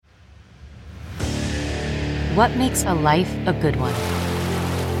What makes a life a good one?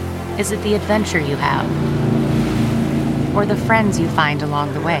 Is it the adventure you have? Or the friends you find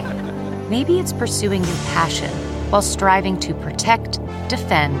along the way? Maybe it's pursuing your passion while striving to protect,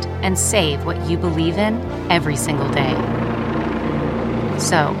 defend, and save what you believe in every single day.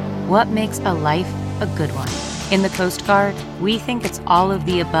 So, what makes a life a good one? In the Coast Guard, we think it's all of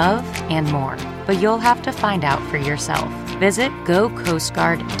the above and more, but you'll have to find out for yourself. Visit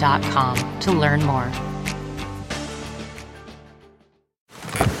gocoastguard.com to learn more.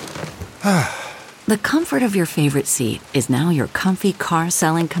 The comfort of your favorite seat is now your comfy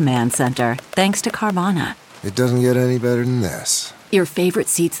car-selling command center, thanks to Carvana. It doesn't get any better than this. Your favorite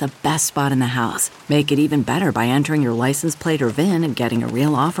seat's the best spot in the house. Make it even better by entering your license plate or VIN and getting a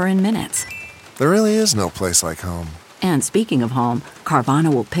real offer in minutes. There really is no place like home. And speaking of home,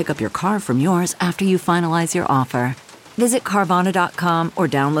 Carvana will pick up your car from yours after you finalize your offer. Visit Carvana.com or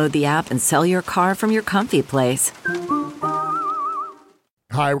download the app and sell your car from your comfy place.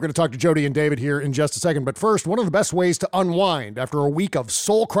 Hi, we're going to talk to Jody and David here in just a second. But first, one of the best ways to unwind after a week of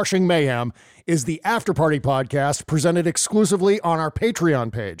soul-crushing mayhem is the After Party podcast presented exclusively on our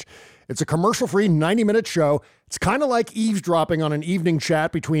Patreon page. It's a commercial-free 90-minute show. It's kind of like eavesdropping on an evening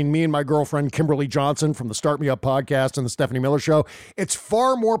chat between me and my girlfriend, Kimberly Johnson, from the Start Me Up podcast and the Stephanie Miller Show. It's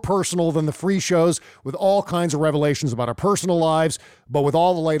far more personal than the free shows, with all kinds of revelations about our personal lives, but with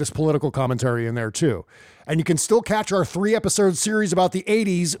all the latest political commentary in there, too. And you can still catch our 3-episode series about the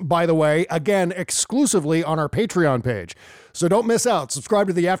 80s, by the way, again, exclusively on our Patreon page. So don't miss out. Subscribe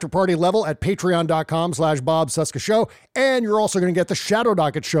to the After Party level at patreon.com/Bob Cesca Show. And you're also going to get the Shadow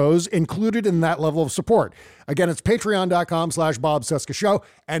Docket shows included in that level of support. Again, it's patreon.com/Bob Cesca Show.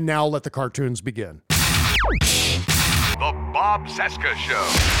 And now let the cartoons begin. The Bob Cesca Show.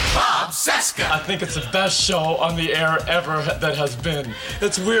 Bob Cesca! I think it's the best show on the air ever that has been.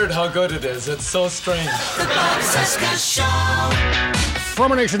 It's weird how good it is. It's so strange. The Bob Cesca Show.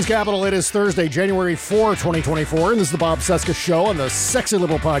 From our nation's capital, it is Thursday, January 4, 2024, and this is the Bob Cesca Show on the Sexy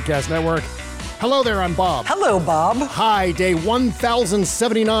Liberal Podcast Network. Hello there, I'm Bob. Hello, Bob. Hi, day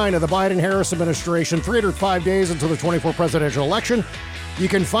 1079 of the Biden-Harris administration, 305 days until the 24 presidential election. You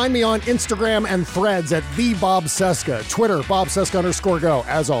can find me on Instagram and Threads at @TheBobCesca, Twitter, BobCesca_go,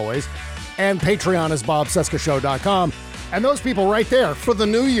 as always, and Patreon is BobCescaShow.com. And those people right there for the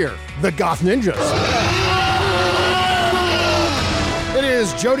new year, the Goth Ninjas. It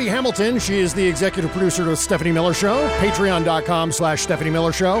is Jody Hamilton. She is the executive producer of the Stephanie Miller Show, Patreon.com/Stephanie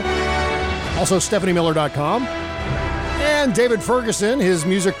Miller Show, also StephanieMiller.com. And David Ferguson, his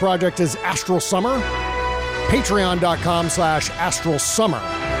music project is Astral Summer, Patreon.com/Astral Summer.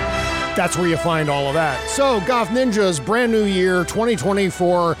 That's where you find all of that. So, Goth Ninjas, brand new year,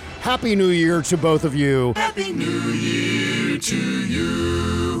 2024. Happy New Year to both of you. Happy New Year to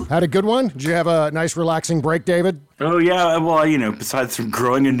you. Had a good one? Did you have a nice, relaxing break, David? Oh, yeah. Well, besides from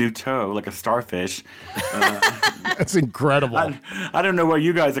growing a new toe like a starfish. That's incredible. I don't know what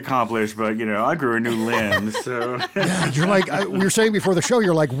you guys accomplished, but, I grew a new limb, so. Yeah, you're like, we were saying before the show,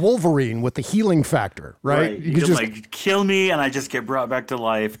 you're like Wolverine with the healing factor, right? You can just kill me and I just get brought back to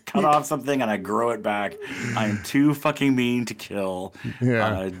life, cut off something and I grow it back. I am too fucking mean to kill.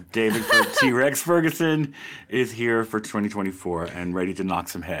 Yeah. David T-Rex Ferguson is here for 2024 and ready to knock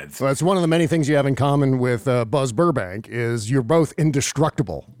some heads. So that's one of the many things you have in common with Buzz Burbank is you're both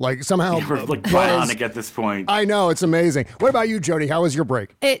indestructible. Like somehow we're like bionic at this point. I know, it's amazing. What about you, Jody? How was your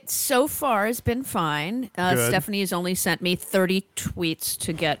break? It so far has been fine. Stephanie has only sent me 30 tweets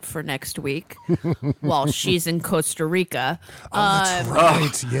to get for next week while she's in Costa Rica. Oh, that's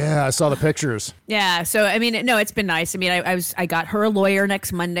right. Yeah, I saw the pictures. Yeah, so it's been nice. I got her a lawyer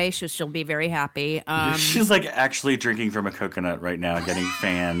next Monday, so she'll be very happy. She's like actually drinking from a coconut right now, getting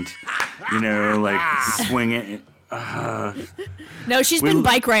fanned. Swinging. No, she's been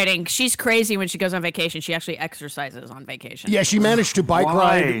bike riding. She's crazy when she goes on vacation. She actually exercises on vacation. Yeah, she managed to bike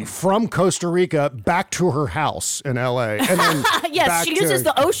ride from Costa Rica back to her house in L.A. And then yes, she uses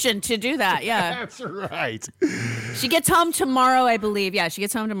the ocean to do that. Yeah, that's right. She gets home tomorrow, I believe. Yeah, she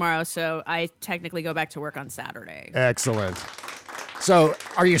gets home tomorrow, so I technically go back to work on Saturday. Excellent. So,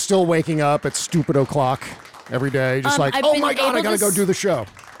 are you still waking up at stupid o'clock every day? Just oh my God, I got to go do the show.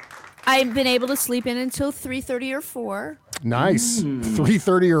 I've been able to sleep in until 3:30 or 4. Nice.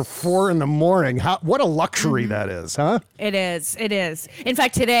 3:30 or 4 in the morning. What a luxury that is, huh? It is. It is. In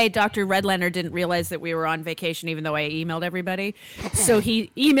fact, today, Dr. Redlander didn't realize that we were on vacation, even though I emailed everybody. So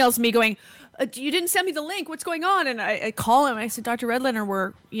he emails me going, you didn't send me the link. What's going on? And I call him. I said, Dr.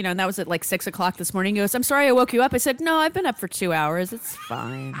 Redlener, and that was at like 6 o'clock this morning. He goes, I'm sorry I woke you up. I said, no, I've been up for 2 hours. It's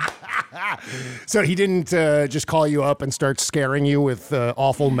fine. So he didn't just call you up and start scaring you with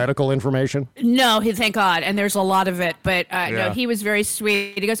awful medical information? No, thank God. And there's a lot of it. But no, he was very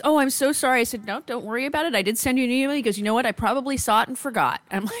sweet. He goes, oh, I'm so sorry. I said, no, don't worry about it. I did send you an email. He goes, you know what? I probably saw it and forgot.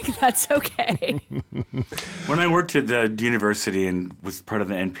 I'm like, that's okay. When I worked at the university and was part of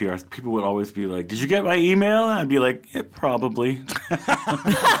the NPR, people would always be like, did you get my email? And I'd be like, yeah, probably.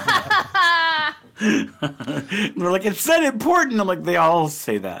 They're like, it's that important. I'm like, they all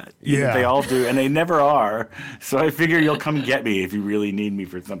say that. Yeah. They all do, and they never are. So I figure you'll come get me if you really need me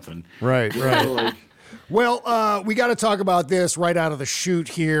for something. Right. Well, we got to talk about this right out of the chute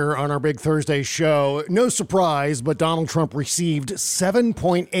here on our big Thursday show. No surprise, but Donald Trump received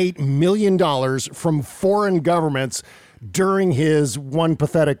 $7.8 million from foreign governments during his one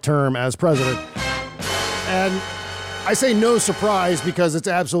pathetic term as president. And I say no surprise because it's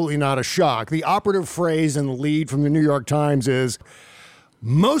absolutely not a shock. The operative phrase in the lead from the New York Times is,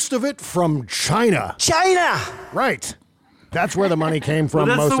 most of it from China. China! Right. That's where the money came from.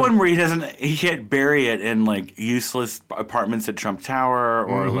 Well, that's the one where he can't bury it in like useless apartments at Trump Tower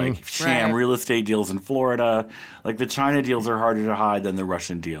or like sham real estate deals in Florida. Like the China deals are harder to hide than the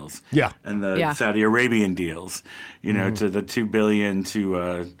Russian deals. Yeah. And the Saudi Arabian deals, to the $2 billion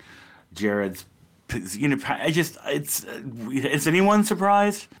to Jared's. Is anyone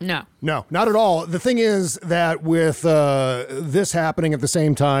surprised? No, not at all. The thing is that with this happening at the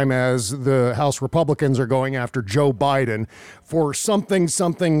same time as the House Republicans are going after Joe Biden for something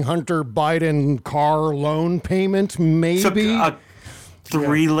Hunter Biden car loan payment, maybe.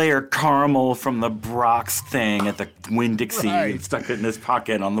 Three-layer caramel from the Brock's thing at the Winn-Dixie stuck it in his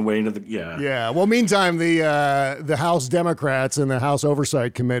pocket on the way to the Well, meantime, the House Democrats and the House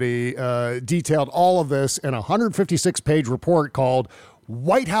Oversight Committee detailed all of this in a 156-page report called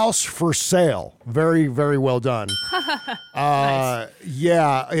White House for Sale. Very, very well done. Nice.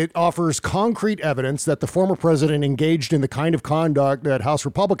 It offers concrete evidence that the former president engaged in the kind of conduct that House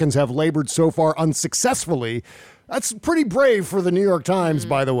Republicans have labored so far unsuccessfully. That's pretty brave for the New York Times,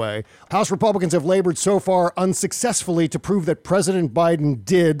 by the way. House Republicans have labored so far unsuccessfully to prove that President Biden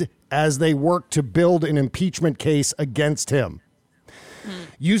did as they worked to build an impeachment case against him.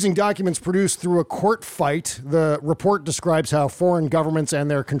 Using documents produced through a court fight, the report describes how foreign governments and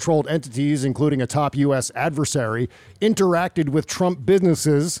their controlled entities, including a top U.S. adversary, interacted with Trump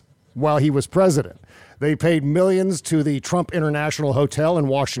businesses while he was president. They paid millions to the Trump International Hotel in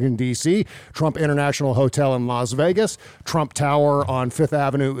Washington, D.C., Trump International Hotel in Las Vegas, Trump Tower on Fifth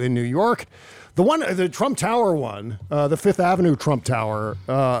Avenue in New York. The Trump Tower one, the Fifth Avenue Trump Tower,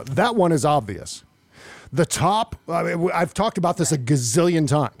 that one is obvious. The top, I've talked about this a gazillion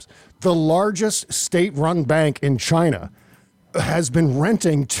times. The largest state-run bank in China has been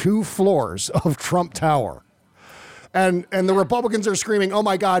renting 2 floors of Trump Tower. And the Republicans are screaming, oh,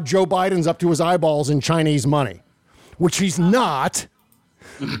 my God, Joe Biden's up to his eyeballs in Chinese money, which he's not.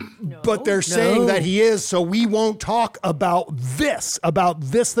 But they're saying that he is, so we won't talk about this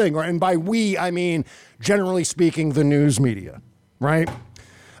thing. And by we, I mean, generally speaking, the news media, right?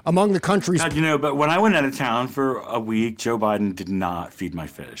 Among the countries... God, but when I went out of town for a week, Joe Biden did not feed my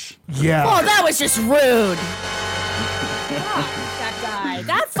fish. Yeah. Oh, that was just rude.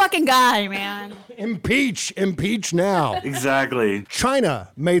 That fucking guy, man. Impeach now. Exactly.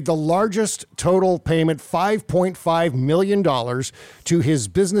 China made the largest total payment, $5.5 million, to his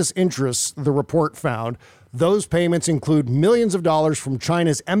business interests, the report found. Those payments include millions of dollars from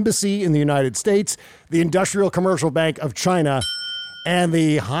China's embassy in the United States, the Industrial Commercial Bank of China, and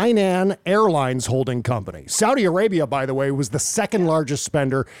the Hainan Airlines holding company. Saudi Arabia, by the way, was the second largest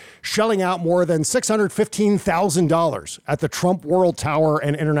spender, shelling out more than $615,000 at the Trump World Tower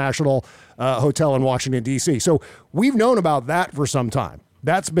and International Hotel in Washington, D.C. So we've known about that for some time.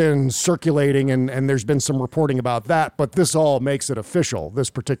 That's been circulating, and there's been some reporting about that, but this all makes it official, this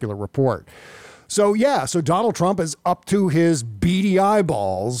particular report. So Donald Trump is up to his beady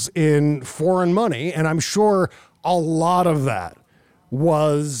eyeballs in foreign money, and I'm sure a lot of that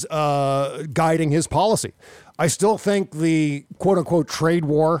was guiding his policy. I still think the quote-unquote trade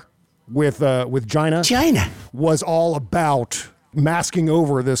war with China was all about masking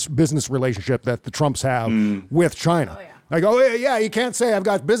over this business relationship that the Trumps have with China. You can't say I've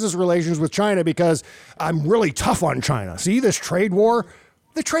got business relations with China because I'm really tough on China. See, this trade war?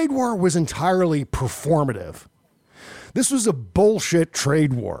 The trade war was entirely performative. This was a bullshit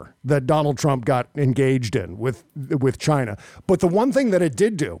trade war that Donald Trump got engaged in with China. But the one thing that it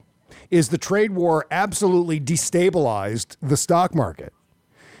did do is the trade war absolutely destabilized the stock market.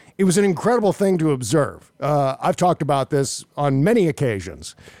 It was an incredible thing to observe. I've talked about this on many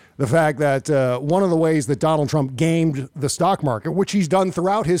occasions. The fact that one of the ways that Donald Trump gamed the stock market, which he's done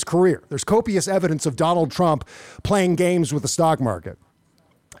throughout his career, there's copious evidence of Donald Trump playing games with the stock market.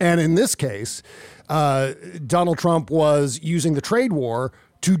 And in this case, Donald Trump was using the trade war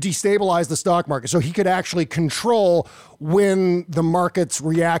to destabilize the stock market so he could actually control when the markets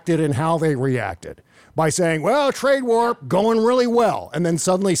reacted and how they reacted by saying, well, trade war going really well. And then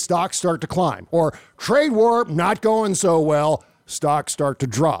suddenly stocks start to climb, or trade war not going so well, stocks start to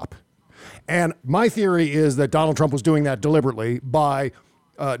drop. And my theory is that Donald Trump was doing that deliberately by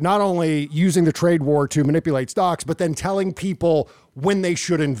not only using the trade war to manipulate stocks, but then telling people when they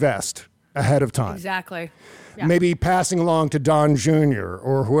should invest ahead of time. Exactly. Yeah. Maybe passing along to Don Jr.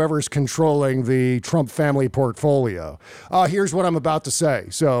 or whoever's controlling the Trump family portfolio. Here's what I'm about to say.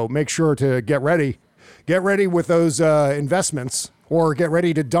 So make sure to get ready. Get ready with those investments, or get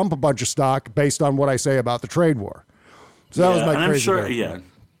ready to dump a bunch of stock based on what I say about the trade war. So that was my crazy thing.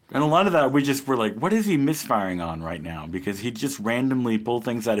 And a lot of that, we just were like, what is he misfiring on right now? Because he just randomly pulled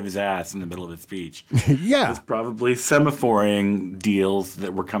things out of his ass in the middle of his speech. Yeah. It was probably semaphoring deals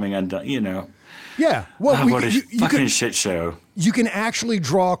that were coming undone, you know. Yeah. Well, what a fucking shit show. You can actually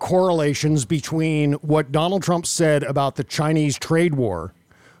draw correlations between what Donald Trump said about the Chinese trade war,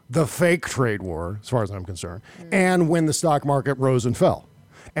 the fake trade war, as far as I'm concerned, and when the stock market rose and fell.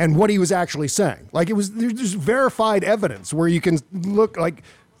 And what he was actually saying. Like, there's verified evidence where you can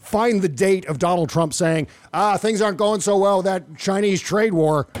find the date of Donald Trump saying, things aren't going so well with that Chinese trade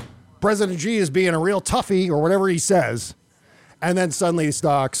war. President Xi is being a real toughie, or whatever he says. And then suddenly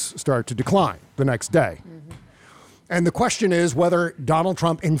stocks start to decline the next day. Mm-hmm. And the question is whether Donald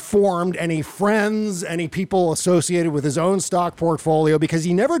Trump informed any friends, any people associated with his own stock portfolio, because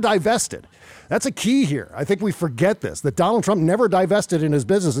he never divested. That's a key here. I think we forget this, that Donald Trump never divested in his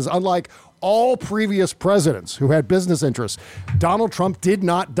businesses, unlike all previous presidents who had business interests. Donald Trump did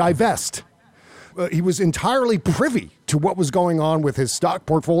not divest. He was entirely privy to what was going on with his stock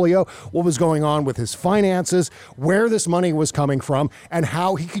portfolio, what was going on with his finances, where this money was coming from, and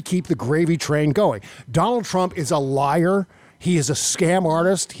how he could keep the gravy train going. Donald Trump is a liar. He is a scam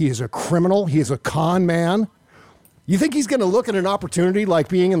artist. He is a criminal. He is a con man. You think he's going to look at an opportunity like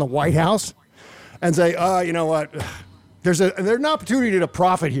being in the White House and say, you know what? There's an opportunity to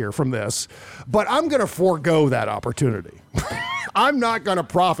profit here from this, but I'm going to forego that opportunity. I'm not going to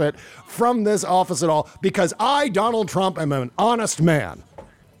profit from this office at all because I, Donald Trump, am an honest man.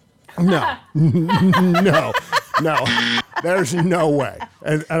 No, no, there's no way.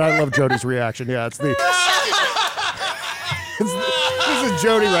 And I love Jody's reaction. Yeah, this is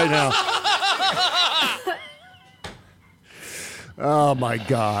Jody right now. Oh my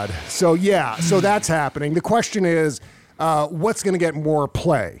God. So that's happening. The question is, what's going to get more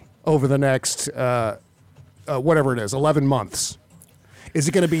play over the next, whatever it is, 11 months? Is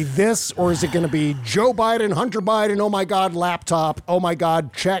it going to be this, or is it going to be Joe Biden, Hunter Biden, oh my God, laptop, oh my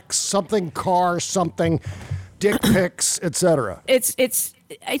God, checks, something, car, something, dick pics, etc.?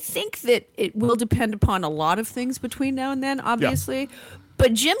 I think that it will depend upon a lot of things between now and then, obviously. Yeah.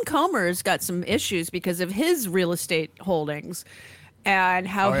 But Jim Comer's got some issues because of his real estate holdings, and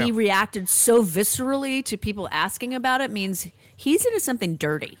how he reacted so viscerally to people asking about it means he's into something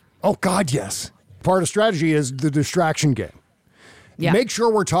dirty. Oh God, yes. Part of strategy is the distraction game. Yeah. Make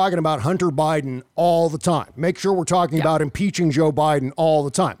sure we're talking about Hunter Biden all the time. Make sure we're talking about impeaching Joe Biden all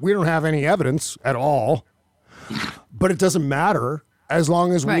the time. We don't have any evidence at all, but it doesn't matter as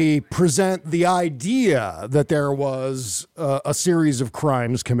long as we present the idea that there was a series of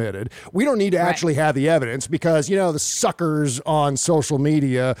crimes committed. We don't need to actually have the evidence because, the suckers on social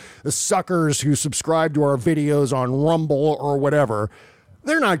media, the suckers who subscribe to our videos on Rumble or whatever,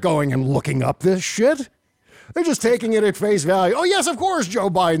 they're not going and looking up this shit. They're just taking it at face value. Oh, yes, of course, Joe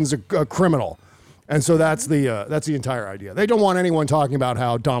Biden's a criminal. And so that's the entire idea. They don't want anyone talking about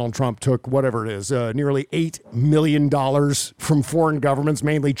how Donald Trump took whatever it is, nearly $8 million from foreign governments,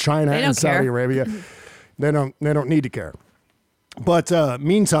 mainly China and Saudi Arabia. They don't need to care. But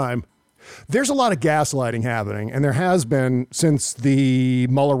meantime, there's a lot of gaslighting happening, and there has been since the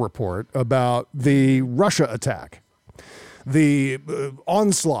Mueller report about the Russia attack. The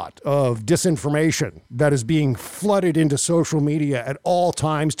onslaught of disinformation that is being flooded into social media at all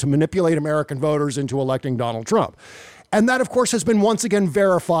times to manipulate American voters into electing Donald Trump. And that, of course, has been once again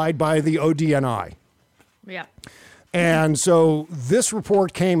verified by the ODNI. Yeah. And so this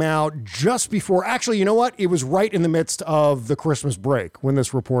report came out just before, actually, you know what? It was right in the midst of the Christmas break when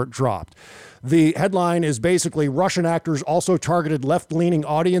this report dropped. The headline is basically Russian actors also targeted left-leaning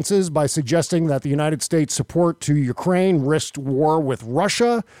audiences by suggesting that the United States' support to Ukraine risked war with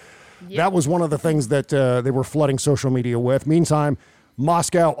Russia. Yep. That was one of the things that they were flooding social media with. Meantime,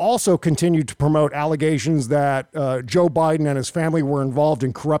 Moscow also continued to promote allegations that Joe Biden and his family were involved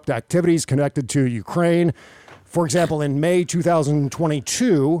in corrupt activities connected to Ukraine. For example, in May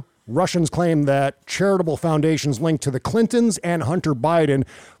 2022, Russians claimed that charitable foundations linked to the Clintons and Hunter Biden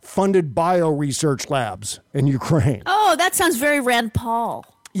funded bio-research labs in Ukraine. Oh, that sounds very Rand Paul.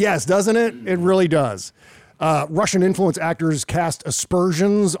 Yes, doesn't it? It really does. Russian influence actors cast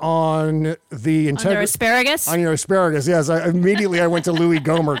aspersions on the On their asparagus? On your asparagus, yes. Immediately I went to Louis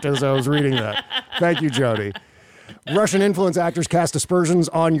Gohmert as I was reading that. Thank you, Jody. Russian influence actors cast aspersions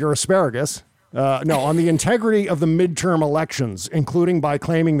on your asparagus. On the integrity of the midterm elections, including by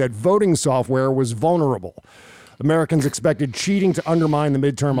claiming that voting software was vulnerable. Americans expected cheating to undermine the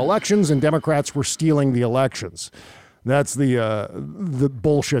midterm elections, and Democrats were stealing the elections. That's the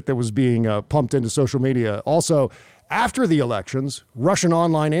bullshit that was being pumped into social media. Also, after the elections, Russian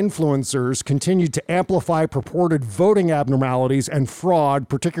online influencers continued to amplify purported voting abnormalities and fraud,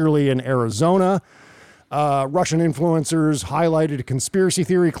 particularly in Arizona. Russian influencers highlighted a conspiracy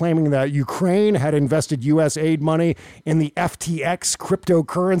theory claiming that Ukraine had invested U.S. aid money in the FTX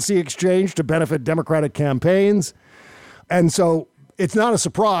cryptocurrency exchange to benefit Democratic campaigns. And so it's not a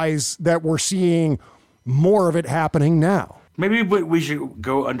surprise that we're seeing more of it happening now. Maybe we should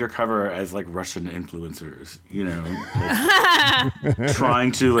go undercover as like Russian influencers, like,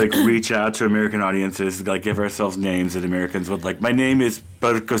 trying to like reach out to American audiences, like give ourselves names that Americans would like. My name is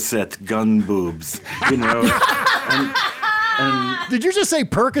Percocet Gunboobs, and did you just say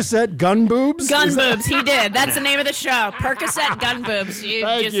Percocet Gunboobs? Gunboobs, he did. That's the name of the show. Percocet Gunboobs.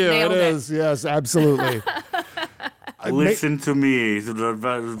 Thank you. Nailed it is. Yes, absolutely. Listen to me. The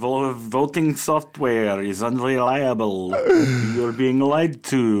voting software is unreliable. You're being lied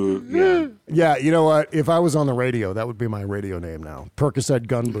to. Yeah, you know what? If I was on the radio, that would be my radio name now. Percocet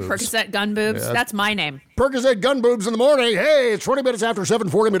Gunboobs. Percocet Gunboobs. Yeah. That's my name. Percocet Gunboobs in the morning. Hey, it's 20 minutes after 7,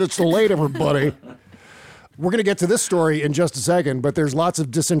 40 minutes too late, everybody. We're going to get to this story in just a second, but there's lots of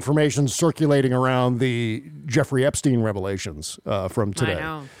disinformation circulating around the Jeffrey Epstein revelations from today. I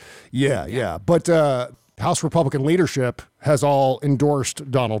know. Yeah. But House Republican leadership has all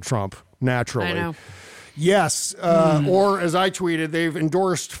endorsed Donald Trump, naturally. I know. Yes, or as I tweeted, they've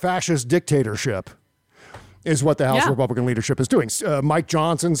endorsed fascist dictatorship, is what the House Republican leadership is doing. Mike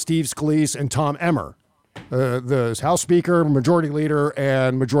Johnson, Steve Scalise, and Tom Emmer, the House Speaker, Majority Leader,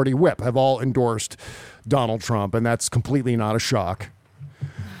 and Majority Whip have all endorsed Donald Trump, and that's completely not a shock.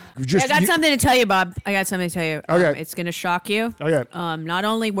 I got something to tell you, Bob. I got something to tell you. Okay. It's going to shock you. Okay. Not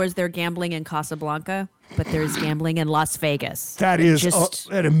only was there gambling in Casablanca, but there's gambling in Las Vegas. That is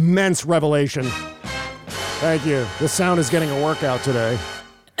an immense revelation. Thank you. The sound is getting a workout today.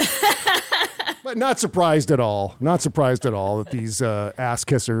 But not surprised at all. Not surprised at all that these ass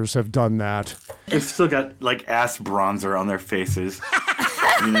kissers have done that. They've still got like ass bronzer on their faces.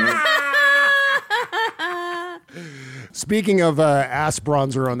 Speaking of ass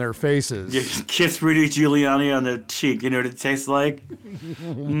bronzer on their faces. You kiss Rudy Giuliani on the cheek. You know what it tastes like?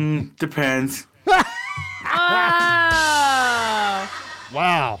 Depends.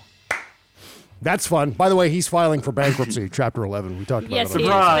 Wow. That's fun. By the way, he's filing for bankruptcy, Chapter 11. We talked about it. Yes, he is.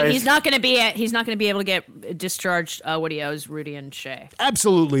 But he's not going to be able to get discharged what he owes Rudy and Shay.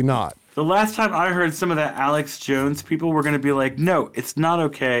 Absolutely not. The last time I heard some of that Alex Jones people were going to be like, no, it's not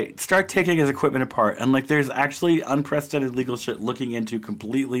okay. Start taking his equipment apart. And like, there's actually unprecedented legal shit looking into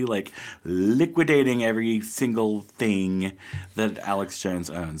completely like liquidating every single thing that Alex Jones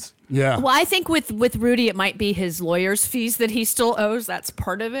owns. Yeah. Well, I think with Rudy, it might be his lawyer's fees that he still owes. That's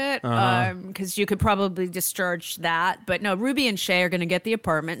part of it. Because you could probably discharge that. But no, Ruby and Shay are going to get the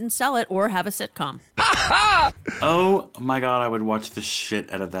apartment and sell it or have a sitcom. Oh my God, I would watch the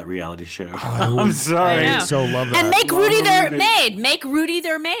shit out of that reality show. I'm sorry. I so love that. And make Rudy their maid. Make Rudy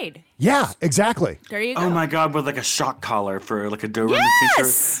their maid. Yeah, exactly. There you go. Oh my God, with like a shock collar for like a Doberman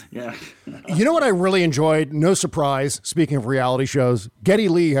Yes! Yeah. You know what I really enjoyed? No surprise. Speaking of reality shows, Geddy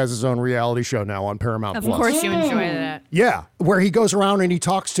Lee has his own reality show now on Paramount Of Plus. course you enjoy that. Yeah, where he goes around and he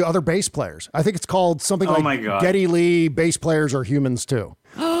talks to other bass players. I think it's called something like my God. Geddy Lee, bass players are humans too.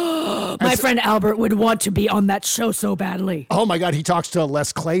 My friend Albert would want to be on that show so badly. Oh my God, he talks to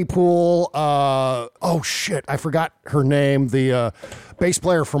Les Claypool. Oh shit, I forgot her name. The bass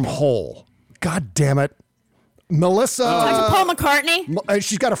player from Hole. God damn it. Melissa. Talk to Paul McCartney.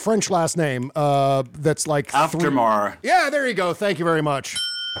 She's got a French last name that's like Aftermar. Yeah, there you go. Thank you very much.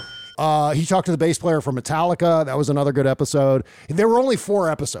 He talked to the bass player from Metallica. That was another good episode. There were only 4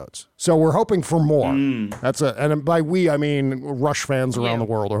 episodes, so we're hoping for more. And by we, I mean Rush fans around the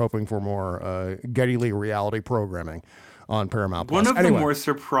world are hoping for more Geddy Lee reality programming on Paramount Plus. One of the more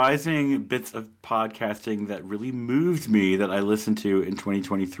surprising bits of podcasting that really moved me that I listened to in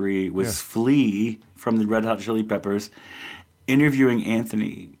 2023 was Flea from the Red Hot Chili Peppers interviewing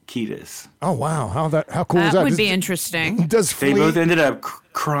Anthony Kiedis. Oh wow, how cool is that? That would be interesting. They both ended up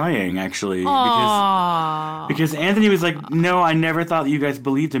crying actually because Anthony was like, "No, I never thought you guys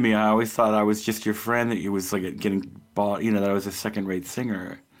believed in me. I always thought I was just your friend, that you was like getting bought, that I was a second-rate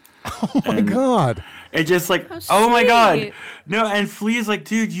singer." Oh my God. It just like, oh my God. No, and Flea is like,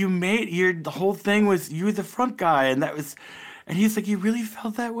 dude, the whole thing was, you were the front guy, and that was, and he's like, you really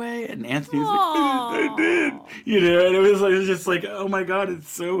felt that way? And Anthony's like, I did. And it was just like, oh my God, it's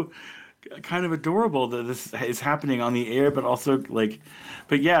so kind of adorable that this is happening on the air, but also like,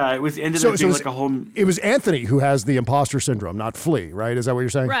 but yeah, it ended up being like a whole. It was Anthony who has the imposter syndrome, not Flea, right? Is that what you're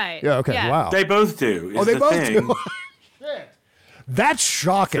saying? Right. Yeah, okay, wow. They both do. They both do. Shit. That's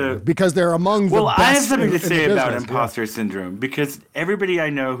shocking because they're among the best. Well, I have something to say about imposter syndrome because everybody I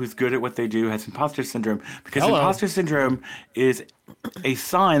know who's good at what they do has imposter syndrome because imposter syndrome is a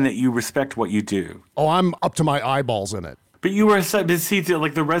sign that you respect what you do. Oh, I'm up to my eyeballs in it. But you were like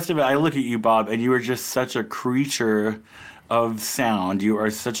the rest of it. I look at you, Bob, and you are just such a creature of sound. You are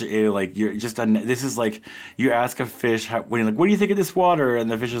such you're just this is like you ask a fish what do you think of this water, and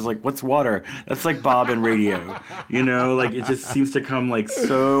the fish is like, what's water? That's like Bob and radio. It just seems to come like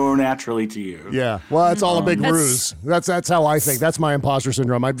so naturally to you. Yeah, well, that's all a big ruse. That's how I think. That's my imposter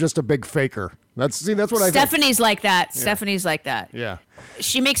syndrome. I'm just a big faker. That's what I think. Stephanie's like that. Yeah. Stephanie's like that. Yeah.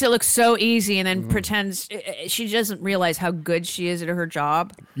 She makes it look so easy and then pretends she doesn't realize how good she is at her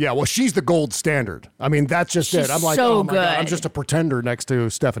job. Yeah, well, she's the gold standard. I mean, that's just it. I'm like, so oh my God, I'm just a pretender next to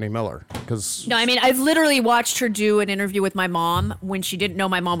Stephanie Miller. No, I mean, I've literally watched her do an interview with my mom when she didn't know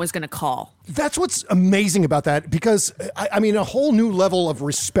my mom was going to call. That's what's amazing about that, because, I mean, a whole new level of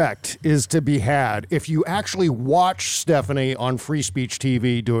respect is to be had if you actually watch Stephanie on Free Speech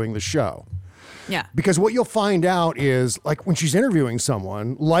TV doing the show. Yeah. Because what you'll find out is, like, when she's interviewing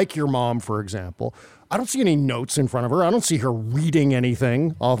someone, like your mom, for example, I don't see any notes in front of her. I don't see her reading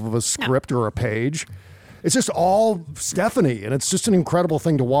anything off of a script or a page. It's just all Stephanie, and it's just an incredible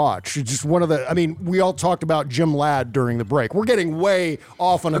thing to watch. It's just one of the, I mean, we all talked about Jim Ladd during the break. We're getting way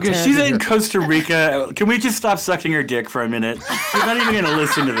off on a tangent. She's in Costa Rica. Can we just stop sucking her dick for a minute? She's not even going to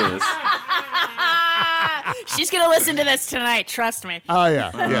listen to this. She's going to listen to this tonight, trust me. Oh,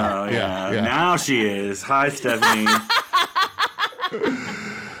 yeah. Yeah. Now she is. Hi, Stephanie.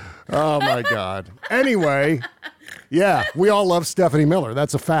 Oh, my God. Anyway, yeah, we all love Stephanie Miller.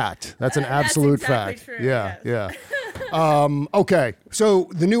 That's a fact. That's an absolute fact. True, yeah, yes. yeah. Okay, so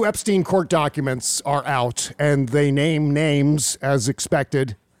the new Epstein court documents are out, and they name names as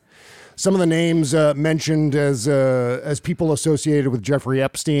expected. Some of the names mentioned as people associated with Jeffrey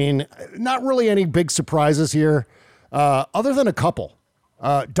Epstein. Not really any big surprises here, other than a couple.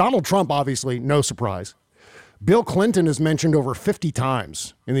 Donald Trump, obviously, no surprise. Bill Clinton is mentioned over 50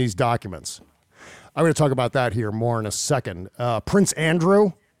 times in these documents. I'm going to talk about that here more in a second. Prince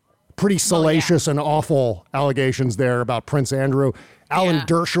Andrew, pretty salacious and awful allegations there about Prince Andrew. Alan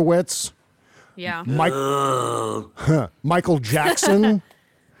Dershowitz. Yeah. Michael Jackson.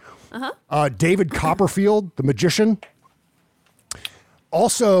 David Copperfield, the magician.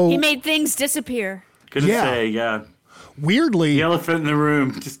 Also, he made things disappear. Couldn't say, yeah. Weirdly, the elephant in the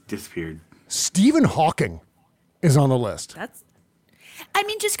room just disappeared. Stephen Hawking is on the list. I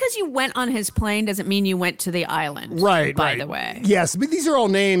mean, just because you went on his plane doesn't mean you went to the island. Right. By the way. Yes, but these are all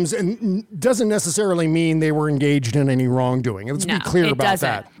names, and doesn't necessarily mean they were engaged in any wrongdoing. Let's be clear about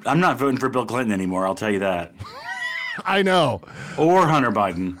that. I'm not voting for Bill Clinton anymore, I'll tell you that. I know. Or Hunter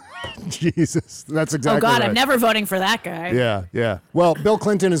Biden. Jesus, that's exactly right. I'm never voting for that guy. Yeah. Well, Bill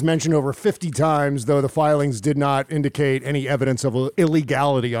Clinton is mentioned over 50 times, though the filings did not indicate any evidence of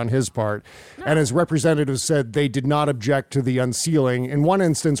illegality on his part. No. And his representatives said they did not object to the unsealing. In one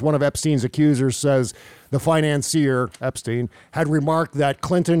instance, one of Epstein's accusers says the financier, Epstein, had remarked that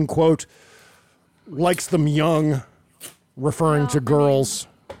Clinton, quote, likes them young, referring to girls.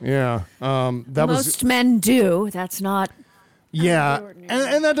 Yeah. Most men do. That's not... Yeah,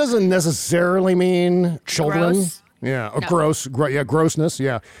 and that doesn't necessarily mean children. Gross. Yeah, grossness,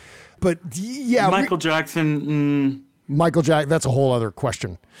 yeah. But, yeah. Michael Jackson. Michael Jackson, that's a whole other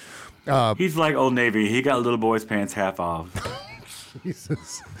question. He's like Old Navy. He got little boy's pants half off.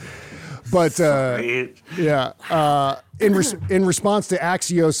 Jesus. But in response to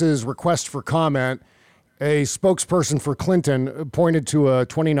Axios's request for comment, a spokesperson for Clinton pointed to a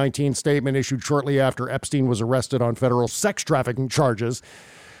 2019 statement issued shortly after Epstein was arrested on federal sex trafficking charges.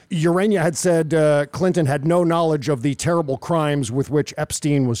 Urania had said Clinton had no knowledge of the terrible crimes with which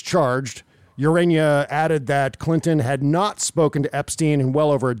Epstein was charged. Urania added that Clinton had not spoken to Epstein in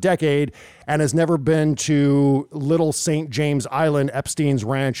well over a decade and has never been to Little St. James Island, Epstein's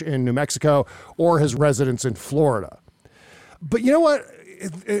ranch in New Mexico, or his residence in Florida. But you know what?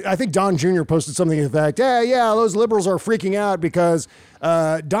 I think Don Jr. posted something to the fact, those liberals are freaking out because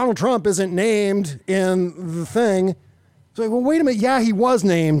Donald Trump isn't named in the thing. So, well, wait a minute. Yeah, he was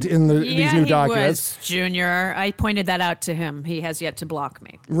named in these new documents. Yeah, he was, Junior. I pointed that out to him. He has yet to block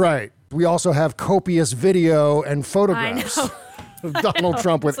me. Right. We also have copious video and photographs of Donald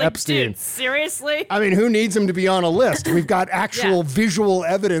Trump with Epstein. Dude, seriously? I mean, who needs him to be on a list? We've got actual visual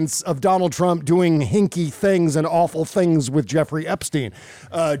evidence of Donald Trump doing hinky things and awful things with Jeffrey Epstein,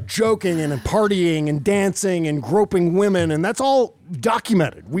 joking and partying and dancing and groping women. And that's all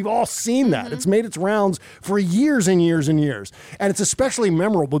documented. We've all seen that. It's made its rounds for years and years and years. And it's especially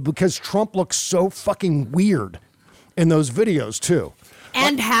memorable because Trump looks so fucking weird in those videos, too.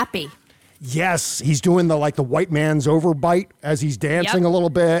 And happy. Yes, he's doing the white man's overbite as he's dancing a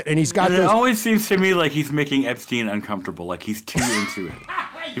little bit, and he's got. And it always seems to me like he's making Epstein uncomfortable, like he's too into it.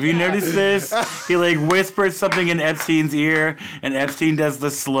 Have you noticed this? He whispers something in Epstein's ear, and Epstein does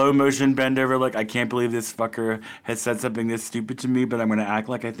the slow motion bend over, like, I can't believe this fucker has said something this stupid to me, but I'm going to act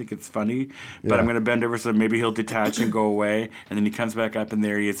like I think it's funny. But I'm going to bend over so maybe he'll detach and go away, and then he comes back up, and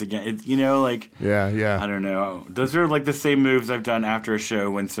there he is again. I don't know. Those are the same moves I've done after a show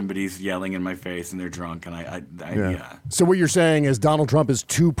when somebody's yelling in my face and they're drunk, and I. So what you're saying is Donald Trump is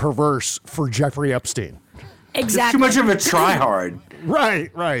too perverse for Jeffrey Epstein. Exactly. It's too much of a try-hard.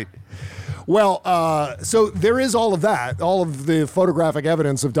 Right. Well, so there is all of that, all of the photographic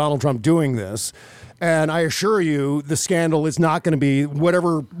evidence of Donald Trump doing this. And I assure you, the scandal is not going to be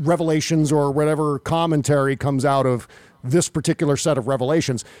whatever revelations or whatever commentary comes out of this particular set of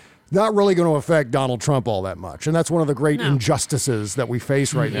revelations. Not really going to affect Donald Trump all that much. And that's one of the great injustices that we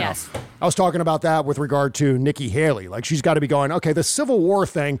face right now. Yes. I was talking about that with regard to Nikki Haley. She's got to be going, okay, the Civil War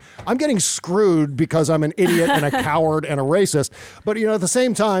thing, I'm getting screwed because I'm an idiot and a coward and a racist. But, at the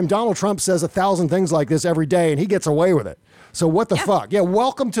same time, Donald Trump says 1,000 things like this every day and he gets away with it. So what the fuck? Yeah,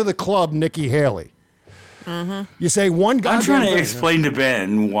 welcome to the club, Nikki Haley. You say one guy. I'm trying to explain to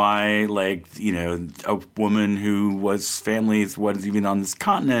Ben why, a woman who was families wasn't even on this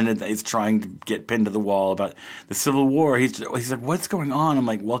continent is trying to get pinned to the wall about the Civil War. He's like, what's going on? I'm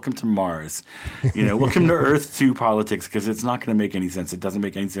like, welcome to Mars. Welcome to Earth 2 politics, because it's not going to make any sense. It doesn't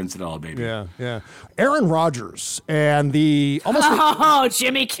make any sense at all, baby. Yeah. Aaron Rodgers and Jimmy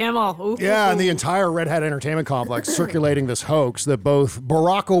Kimmel. Ooh. Yeah, and the entire Red Hat Entertainment Complex circulating this hoax that both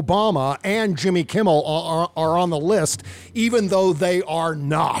Barack Obama and Jimmy Kimmel are on the list, even though they are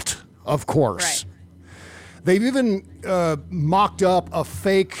not, of course. Right. They've even mocked up a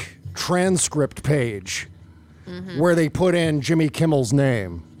fake transcript page where they put in Jimmy Kimmel's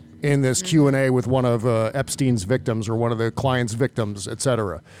name in this Q&A with one of Epstein's victims or one of the client's victims,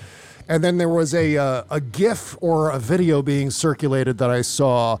 etc. And then there was a GIF or a video being circulated that I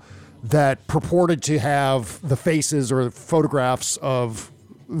saw that purported to have the faces or photographs of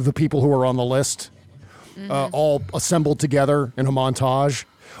the people who are on the list all assembled together in a montage.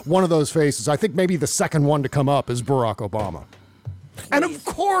 One of those faces, I think maybe the second one to come up, is Barack Obama. Please. And of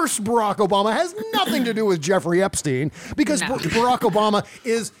course, Barack Obama has nothing to do with Jeffrey Epstein because Barack Obama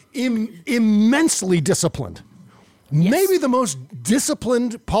is immensely disciplined. Yes. Maybe the most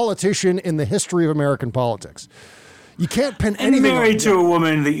disciplined politician in the history of American politics. You can't pin anything. And married to a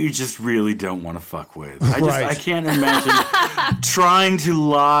woman that you just really don't want to fuck with. I can't imagine trying to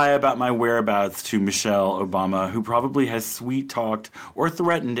lie about my whereabouts to Michelle Obama, who probably has sweet talked or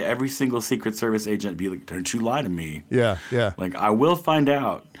threatened every single Secret Service agent, be like, don't you lie to me. Yeah. I will find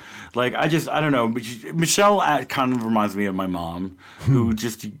out. I don't know. Michelle kind of reminds me of my mom, who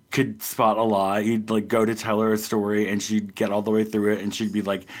just could spot a lie. You'd go to tell her a story and she'd get all the way through it and she'd be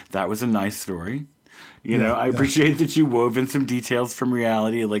like, that was a nice story. I appreciate that you wove in some details from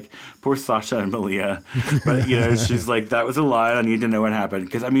reality, like poor Sasha and Malia. But, she's like, that was a lie. I need to know what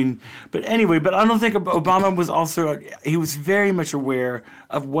happened. But I don't think Obama was also, he was very much aware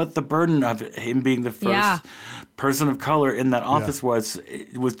of what the burden of him being the first person of color in that office was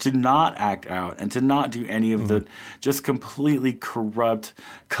to not act out and to not do any of the just completely corrupt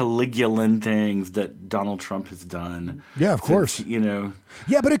Caligulan things that Donald Trump has done. Yeah, of course.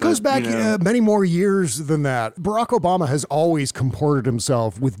 Yeah, but it goes back many more years years than that. Barack Obama has always comported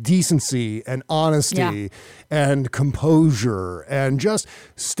himself with decency and honesty and composure and just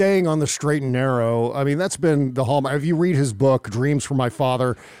staying on the straight and narrow. I mean, that's been the hallmark. If you read his book, Dreams from My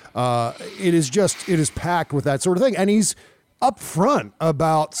Father, it is packed with that sort of thing. And he's upfront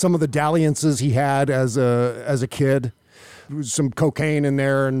about some of the dalliances he had as a kid. Some cocaine in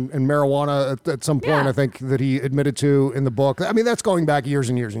there and marijuana at some point, I think, that he admitted to in the book. I mean, that's going back years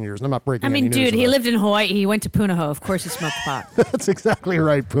and years and years. And I'm not breaking any news. Dude, he lived in Hawaii. He went to Punahou. Of course he smoked pot. That's exactly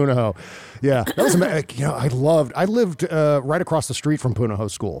right, Punahou. Yeah, that was I lived right across the street from Punahou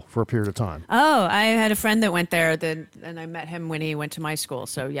School for a period of time. Oh, I had a friend that went there, and I met him when he went to my school.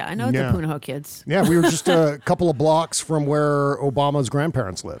 So, yeah, I know the Punahou kids. Yeah, we were just a couple of blocks from where Obama's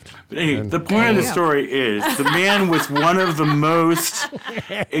grandparents lived. Hey, the point of the story is the man was one of the most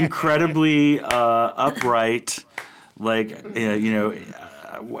incredibly upright, what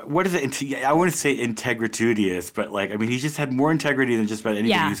is it? I wouldn't say integritudious, but he just had more integrity than just about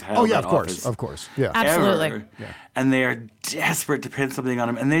anybody who's held that office. Of course. Yeah. Absolutely. Yeah. And they are desperate to pin something on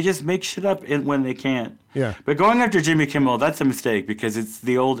him, and they just make shit up when they can't. Yeah. But going after Jimmy Kimmel, that's a mistake, because it's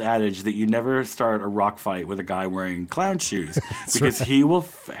the old adage that you never start a rock fight with a guy wearing clown shoes, because he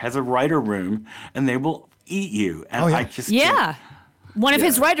has a writer room, and they will eat you. And I just can't. One of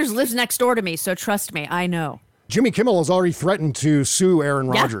his writers lives next door to me, so trust me, I know. Jimmy Kimmel has already threatened to sue Aaron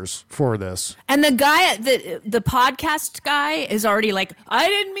Rodgers for this. And the guy, the podcast guy, is already like, I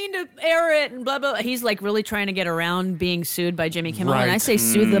didn't mean to air it, and blah, blah. He's like really trying to get around being sued by Jimmy Kimmel. Right. And I say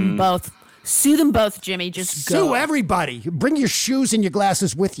sue them both. Sue them both, Jimmy. Just go. Sue everybody. Bring your shoes and your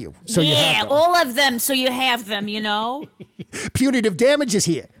glasses with you. So you have them. All of them, so you have them, Punitive damages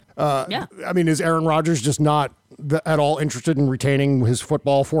here. I mean, is Aaron Rodgers just not at all interested in retaining his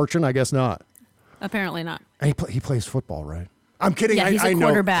football fortune? I guess not. Apparently not. And he plays football, right? I'm kidding. Yeah, he's a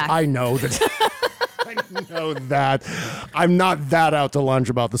quarterback. I know that. I know that. I'm not that out to lunch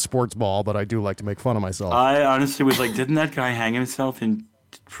about the sports ball, but I do like to make fun of myself. I honestly was like, didn't that guy hang himself? And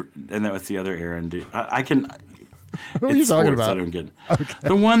that was the other Aaron dude. I can. What are you talking about? I don't get it. Okay.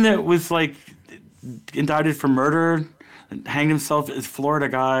 The one that was indicted for murder, hanged himself, is Florida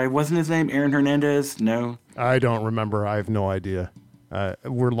guy. Wasn't his name Aaron Hernandez? No. I don't remember. I have no idea.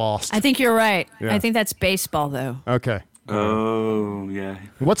 We're lost. I think you're right. Yeah. I think that's baseball, though. Okay. Oh, yeah.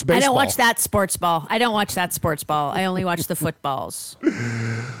 What's baseball? I don't watch that sports ball. I only watch the footballs.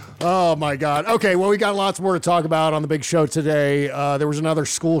 Oh, my God. Okay, well, we got lots more to talk about on the big show today. There was another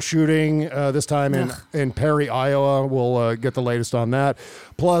school shooting, this time in Perry, Iowa. We'll get the latest on that.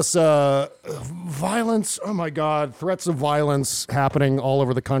 Plus, violence. Oh, my God. Threats of violence happening all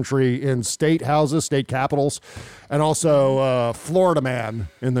over the country in state houses, state capitals, and also Florida man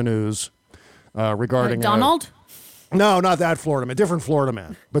in the news regarding... Donald? No, not that Florida man. Different Florida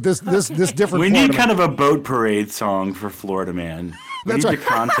man. But this different. We Florida need kind man. of a boat parade song for Florida man. We need to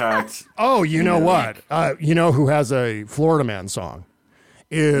contact. Oh, you know what? You know who has a Florida man song?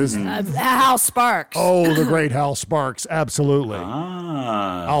 Is Hal Sparks. Oh, the great Hal Sparks. Absolutely.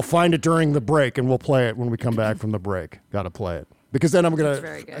 I'll find it during the break, and we'll play it when we come back from the break. Got to play it. Because then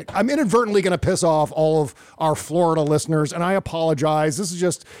I'm inadvertently going to piss off all of our Florida listeners, and I apologize. This is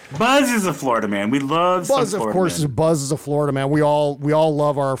just... Buzz is a Florida man. We love Buzz, some of course, Buzz is a Florida man. We all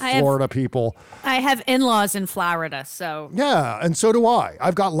love our Florida people. I have in-laws in Florida, so... Yeah, and so do I.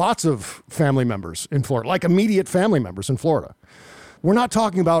 I've got lots of family members in Florida, like immediate family members in Florida. We're not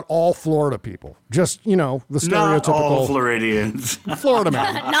talking about all Florida people. Just, the stereotypical... Not all Floridians. Florida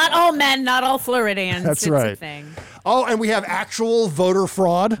man. Not all men, not all Floridians. That's it's right. A thing. Oh, and we have actual voter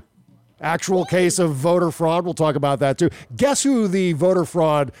fraud. Actual case of voter fraud. We'll talk about that, too. Guess who the voter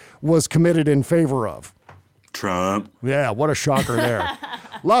fraud was committed in favor of? Trump. Yeah, what a shocker there.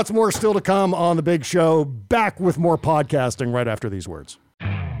 Lots more still to come on The Big Show. Back with more podcasting right after these words.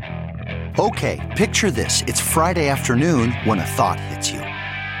 Okay, picture this. It's Friday afternoon when a thought hits you.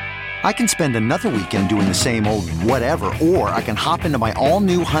 I can spend another weekend doing the same old whatever, or I can hop into my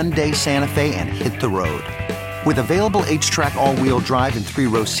all-new Hyundai Santa Fe and hit the road. With available H-Track all-wheel drive and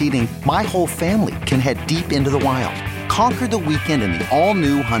 3-row seating, my whole family can head deep into the wild. Conquer the weekend in the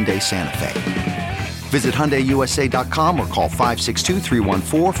all-new Hyundai Santa Fe. Visit HyundaiUSA.com or call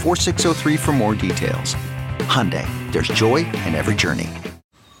 562-314-4603 for more details. Hyundai, there's joy in every journey.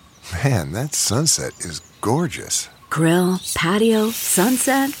 Man, that sunset is gorgeous. Grill, patio,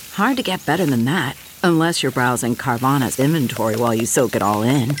 sunset. Hard to get better than that. Unless you're browsing Carvana's inventory while you soak it all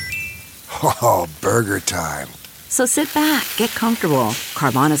in. Oh, burger time. So sit back, get comfortable.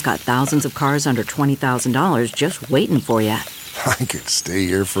 Carvana's got thousands of cars under $20,000 just waiting for you. I could stay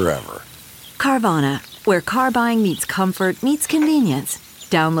here forever. Carvana, where car buying meets comfort meets convenience.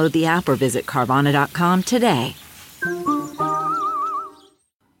 Download the app or visit Carvana.com today.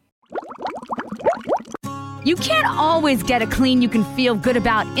 You can't always get a clean you can feel good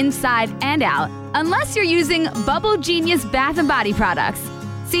about inside and out unless you're using Bubble Genius Bath and Body products.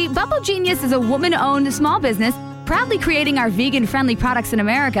 See, Bubble Genius is a woman-owned small business proudly creating our vegan-friendly products in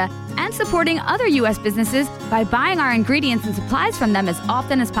America and supporting other U.S. businesses by buying our ingredients and supplies from them as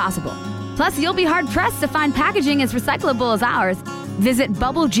often as possible. Plus, you'll be hard-pressed to find packaging as recyclable as ours. Visit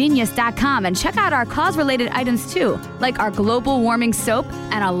BubbleGenius.com and check out our cause-related items too, like our global warming soap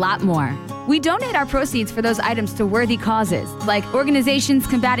and a lot more. We donate our proceeds for those items to worthy causes, like organizations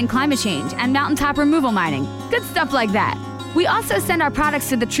combating climate change and mountaintop removal mining. Good stuff like that. We also send our products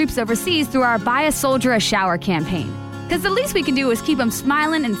to the troops overseas through our Buy a Soldier a Shower campaign. Because the least we can do is keep them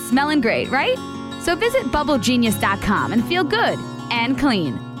smiling and smelling great, right? So visit BubbleGenius.com and feel good and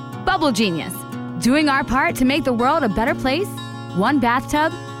clean. Bubble Genius, doing our part to make the world a better place, one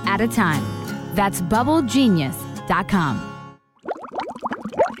bathtub at a time. That's BubbleGenius.com.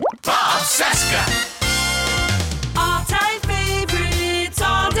 Bob Cesca. All-time favorites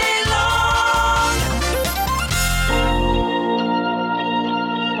all day long.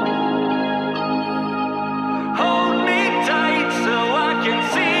 Hold me tight so I can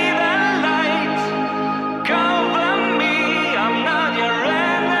see the light. Cover me, I'm not your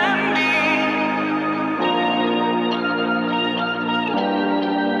enemy.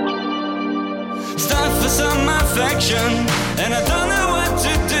 It's time for some affection, and I don't know what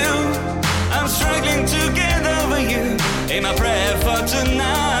to do. I'm struggling to get over you. Ain't my prayer for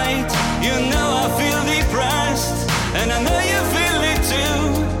tonight. You know I feel depressed, and I know you feel it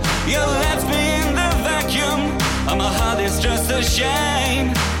too. You left me in the vacuum, and my heart is just a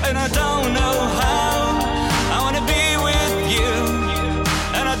shame. And I don't know how I wanna be with you,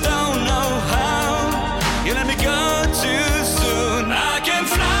 and I don't know how you let me go too soon. I can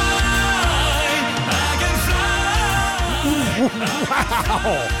fly,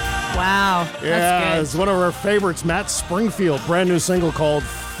 Wow. Wow. Yeah, it's one of our favorites, Matt Springfield, brand new single called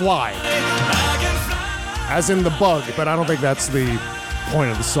Fly. As in the bug, but I don't think that's the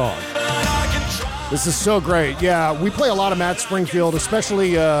point of the song. This is so great. Yeah, we play a lot of Matt Springfield,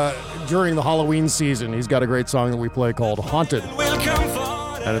 especially during the Halloween season. He's got a great song that we play called Haunted.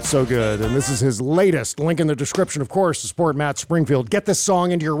 And it's so good. And this is his latest. Link in the description, of course, to support Matt Springfield. Get this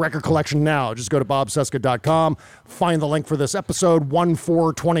song into your record collection now. Just go to bobcesca.com, find the link for this episode,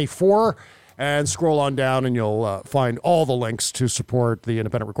 1424, and scroll on down, and you'll find all the links to support the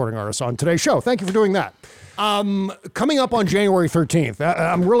independent recording artists on today's show. Thank you for doing that. Coming up on January 13th,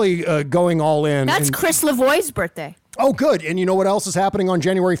 I'm really going all in. That's Chris Lavoie's birthday. Oh, good. And you know what else is happening on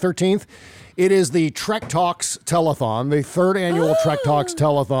January 13th? It is the Trek Talks Telethon, the third annual Trek Talks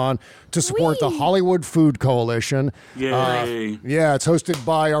Telethon to support the Hollywood Food Coalition. Yay. Yeah, it's hosted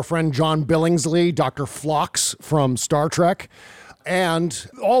by our friend John Billingsley, Dr. Phlox from Star Trek. And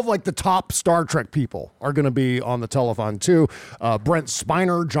all of, like, the top Star Trek people are going to be on the telethon, too. Brent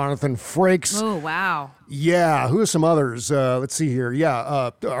Spiner, Jonathan Frakes. Oh, wow. Yeah, who are some others? Let's see here.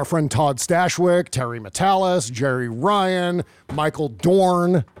 Yeah, our friend Todd Stashwick, Terry Metalis, Jerry Ryan, Michael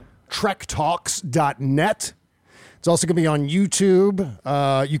Dorn, trektalks.net. It's also going to be on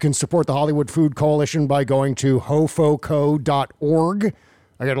YouTube. You can support the Hollywood Food Coalition by going to hofoco.org.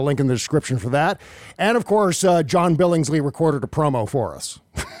 I got a link in the description for that. And, of course, John Billingsley recorded a promo for us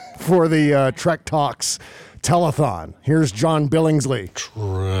for the Trek Talks Telethon. Here's John Billingsley.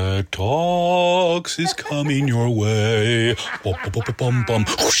 Trek Talks is coming your way. Bum, bum, bum, bum, bum.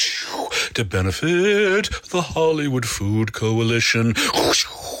 To benefit the Hollywood Food Coalition.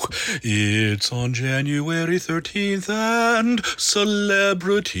 It's on January 13th and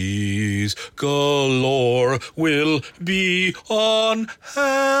celebrities galore will be on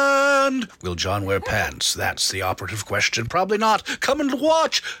hand. Will John wear pants? That's the operative question. Probably not. Come and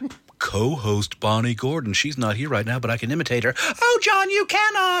watch. Co-host Bonnie Gordon. She's not here right now, but I can imitate her. Oh, John, you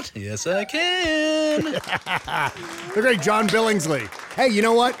cannot. Yes, I can. The great John Billingsley. Hey, you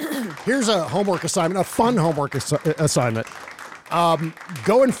know what? Here's a homework assignment, a fun homework assignment.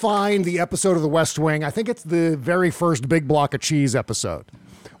 Go and find the episode of The West Wing. I think it's the very first Big Block of Cheese episode,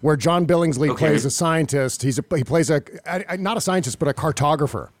 where John Billingsley plays a scientist. He plays not a scientist, but a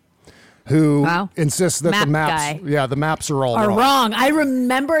cartographer who insists that the maps are all wrong. I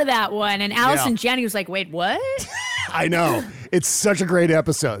remember that one. And Allison Janney was like, wait, what? I know. It's such a great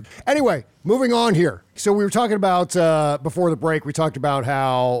episode. Anyway, moving on here. So we were talking about, before the break, we talked about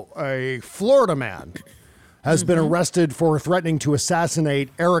how a Florida man has been arrested for threatening to assassinate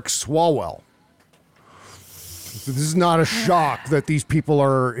Eric Swalwell. This is not a shock that these people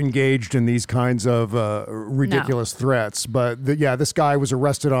are engaged in these kinds of ridiculous threats. But this guy was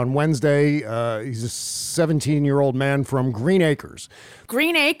arrested on Wednesday. He's a 17-year-old man from Green Acres.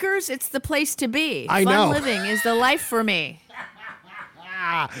 Green Acres? It's the place to be. I know. Fun living is the life for me.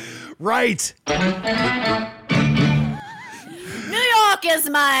 Right. New York is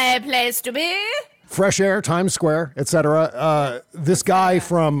my place to be. Fresh air, Times Square, etc. This guy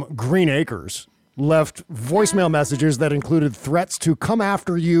from Green Acres left voicemail messages that included threats to come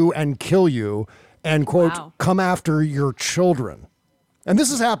after you and kill you and, quote, come after your children. And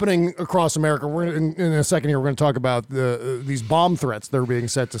this is happening across America. We're in a second here, we're going to talk about these bomb threats that are being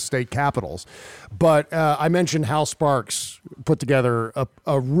sent to state capitals. But I mentioned Hal Sparks put together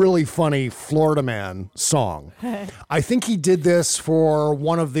a really funny Florida Man song. I think he did this for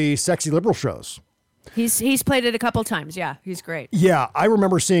one of the Sexy Liberal shows. He's played it a couple times. Yeah, he's great. Yeah, I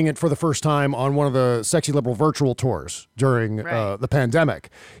remember seeing it for the first time on one of the Sexy Liberal virtual tours during the pandemic.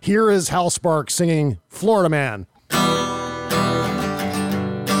 Here is Hal Sparks singing Florida Man.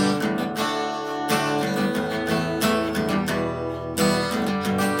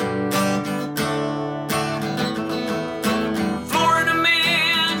 Florida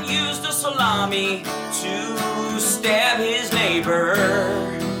man used a salami to stab his neighbor.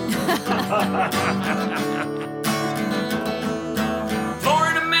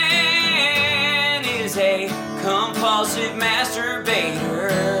 Florida man is a compulsive masturbator.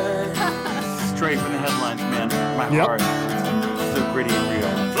 Straight from the headlines, man. My heart. So gritty and real.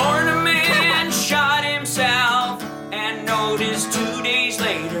 Florida man shot himself and noticed 2 days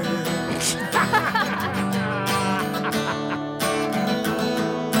later.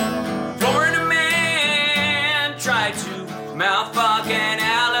 Florida man tried to mouthfuck an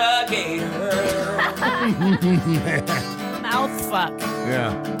alligator. Mouthfuck.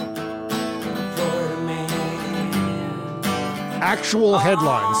 Yeah. Actual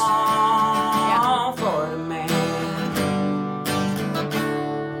headlines. Oh, Florida man.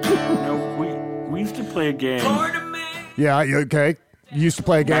 We used to play a game. Yeah, okay. You used to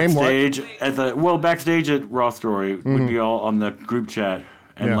play a game. Backstage backstage at Raw Story would be all on the group chat,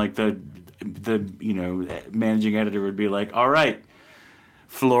 and like the managing editor would be like, "All right,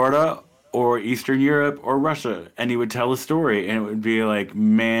 Florida or Eastern Europe or Russia," and he would tell a story, and it would be like,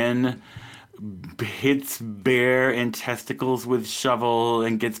 man hits bear in testicles with shovel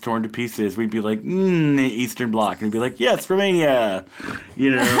and gets torn to pieces. We'd be like, Eastern Bloc, and he'd be like, yes, Romania,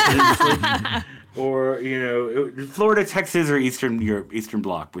 or Florida, Texas, or Eastern Europe. Eastern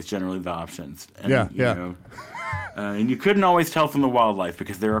Bloc was generally the options. And, and you couldn't always tell from the wildlife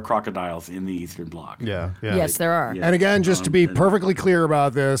because there are crocodiles in the Eastern Bloc. Yeah. Yes, there are. And again, just to be perfectly clear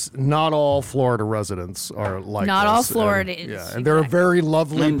about this, not all Florida residents are like Not this. all Floridians. And, and there are very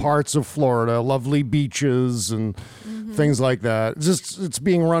lovely parts of Florida, lovely beaches and things like that. It's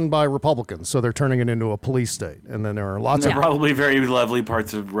being run by Republicans, so they're turning it into a police state. And then there are lots of probably very lovely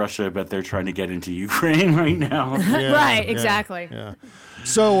parts of Russia, but they're trying to get into Ukraine right now. Right, exactly. Yeah.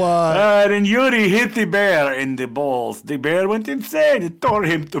 So, and Yuri hit the bear in the balls. The bear went insane. It tore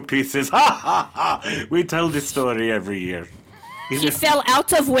him to pieces. Ha ha ha! We tell this story every year. He fell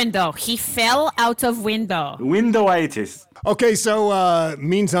out of window. Windowitis. Okay, so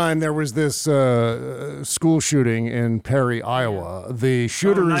meantime, there was this school shooting in Perry, Iowa. The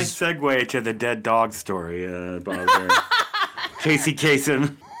shooters. Nice segue to the dead dog story, Casey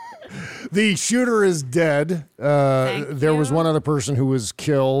Kasem. The shooter is dead. There was one other person who was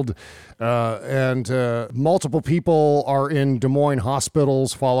killed, and multiple people are in Des Moines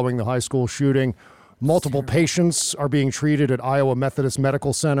hospitals following the high school shooting. Multiple patients are being treated at Iowa Methodist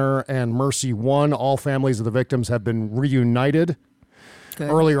Medical Center and Mercy One. All families of the victims have been reunited. Good.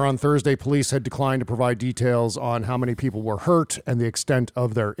 Earlier on Thursday, police had declined to provide details on how many people were hurt and the extent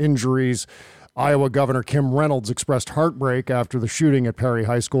of their injuries. Iowa Governor Kim Reynolds expressed heartbreak after the shooting at Perry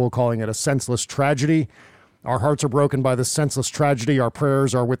High School, calling it a senseless tragedy. Our hearts are broken by this senseless tragedy. Our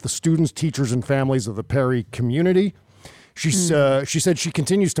prayers are with the students, teachers, and families of the Perry community. She said she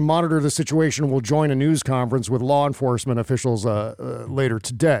continues to monitor the situation and will join a news conference with law enforcement officials later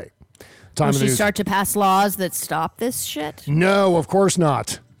today. Will she start to pass laws that stop this shit? No, of course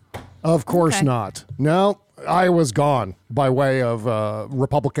not. Of course not. No. Iowa's gone by way of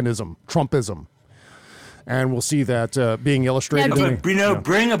Republicanism, Trumpism. And we'll see that being illustrated.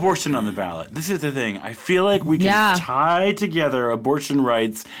 Bring abortion on the ballot. This is the thing. I feel like we can tie together abortion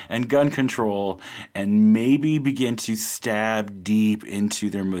rights and gun control and maybe begin to stab deep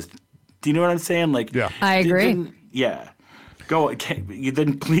into their most... Do you know what I'm saying? I agree. Go.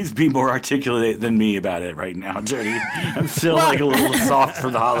 Then please be more articulate than me about it right now, Jody. I'm still a little soft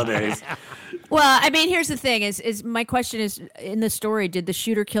for the holidays. Well, I mean, here's the thing: is my question is in the story, did the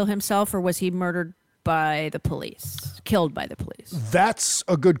shooter kill himself or was he murdered by the police? Killed by the police? That's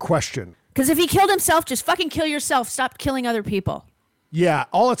a good question. Because if he killed himself, just fucking kill yourself. Stop killing other people. Yeah,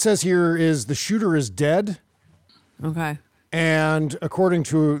 all it says here is the shooter is dead. Okay. And according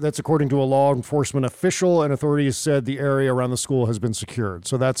to a law enforcement official, and authorities said the area around the school has been secured.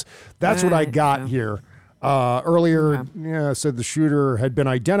 So that's what I got here. Earlier, said the shooter had been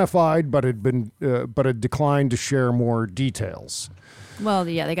identified, but had declined to share more details. Well,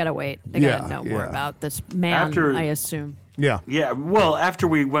 yeah, they gotta wait. They gotta know more about this man. I assume. Yeah. Yeah. Well, after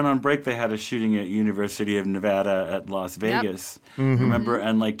we went on break, they had a shooting at University of Nevada at Las Vegas. Mm-hmm. Remember?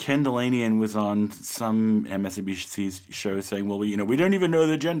 And like Ken Delanian was on some MSNBC show saying, "Well, we don't even know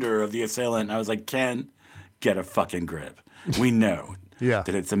the gender of the assailant." And I was like, "Ken, get a fucking grip. We know." Yeah.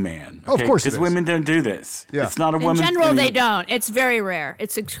 That it's a man. Okay? Of course, because women don't do this. Yeah. It's not a woman. In general, they don't. It's very rare.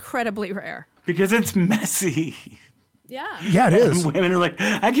 It's incredibly rare. Because it's messy. Yeah. Yeah, it is. And women are like,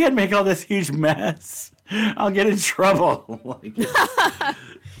 I can't make all this huge mess. I'll get in trouble.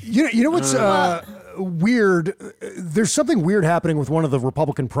 You know what's weird? There's something weird happening with one of the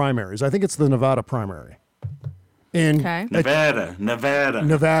Republican primaries. I think it's the Nevada primary. Nevada.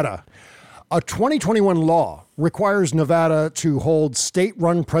 A 2021 law requires Nevada to hold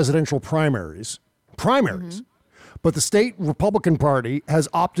state-run presidential primaries. But the state Republican Party has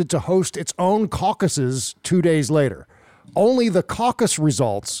opted to host its own caucuses 2 days later. Only the caucus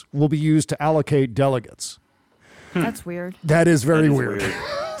results will be used to allocate delegates. That's weird. That is very weird.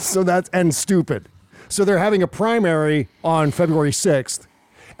 So and stupid. So they're having a primary on February 6th,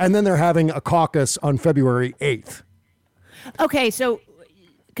 and then they're having a caucus on February 8th. Okay, so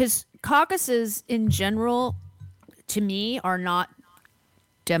because caucuses in general, to me, are not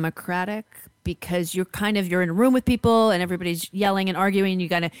democratic because you're in a room with people and everybody's yelling and arguing.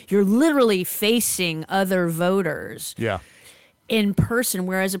 You're literally facing other voters. Yeah. In person,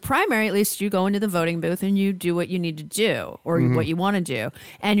 whereas a primary, at least you go into the voting booth and you do what you need to do or what you want to do,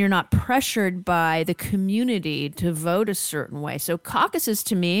 and you're not pressured by the community to vote a certain way. So caucuses,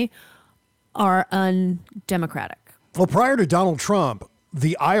 to me, are undemocratic. Well, prior to Donald Trump,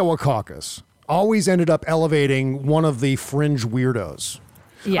 the Iowa caucus always ended up elevating one of the fringe weirdos.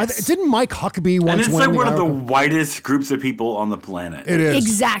 Yes. Didn't Mike Huckabee once And it's win like one of the Iowa? whitest groups of people on the planet. It is.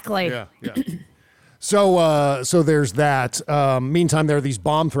 Exactly. Yeah. So there's that. Meantime, there are these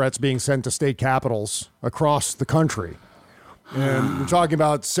bomb threats being sent to state capitals across the country. And we're talking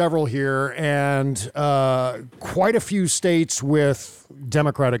about several here, and quite a few states with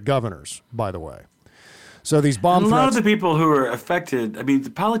Democratic governors, by the way. So these bomb and a threats. lot of the people who are affected, I mean,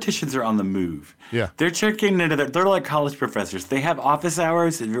 the politicians are on the move. Yeah. They're checking into they're like college professors. They have office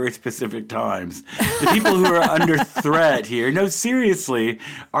hours at very specific times. The people who are under threat here, no, seriously,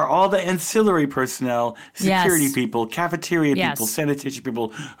 are all the ancillary personnel, security people, cafeteria people, sanitation people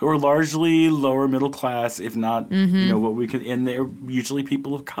who are largely lower middle class, if not, what we can, and they're usually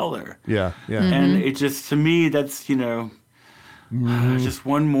people of color. Yeah. And it just, to me, that's, just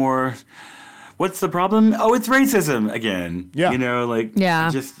one more. What's the problem? Oh, it's racism again.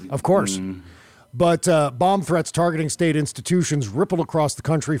 Yeah. Just of course. But bomb threats targeting state institutions rippled across the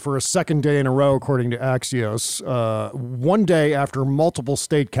country for a second day in a row, according to Axios. One day after multiple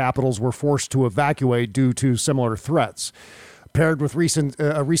state capitals were forced to evacuate due to similar threats, paired with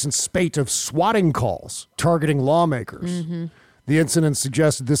a recent spate of swatting calls targeting lawmakers. The incident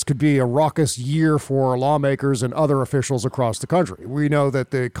suggested this could be a raucous year for lawmakers and other officials across the country. We know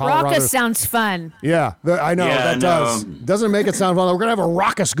that the Colorado... Raucous sounds fun. Yeah, I know, does. Doesn't make it sound fun. We're going to have a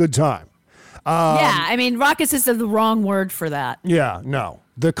raucous good time. Raucous is the wrong word for that. Yeah, no.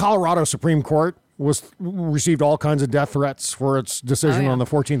 The Colorado Supreme Court received all kinds of death threats for its decision on the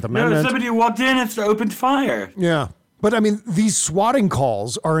 14th Amendment. No, somebody walked in and opened fire. Yeah. But, these swatting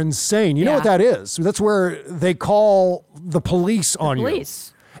calls are insane. You know what that is? That's where they call the police on you.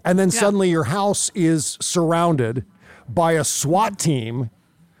 And then suddenly your house is surrounded by a SWAT team,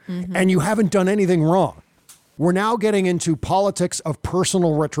 and you haven't done anything wrong. We're now getting into politics of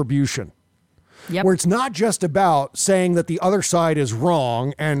personal retribution. Where it's not just about saying that the other side is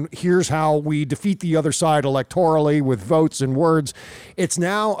wrong and here's how we defeat the other side electorally with votes and words. It's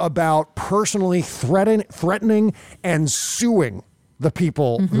now about personally threatening and suing the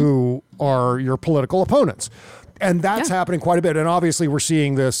people who are your political opponents. And that's happening quite a bit. And obviously we're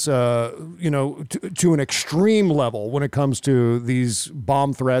seeing this, to an extreme level when it comes to these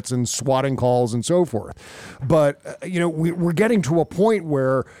bomb threats and swatting calls and so forth. But, we're getting to a point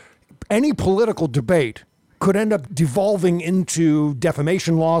where any political debate could end up devolving into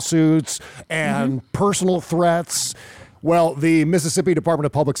defamation lawsuits and personal threats. Well, the Mississippi Department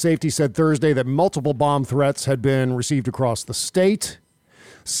of Public Safety said Thursday that multiple bomb threats had been received across the state.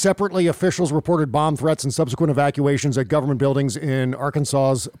 Separately, officials reported bomb threats and subsequent evacuations at government buildings in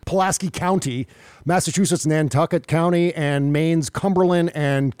Arkansas's Pulaski County, Massachusetts' Nantucket County, and Maine's Cumberland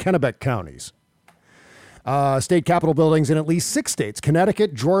and Kennebec counties. State capitol buildings in at least 6 states,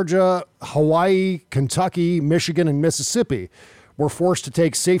 Connecticut, Georgia, Hawaii, Kentucky, Michigan, and Mississippi, were forced to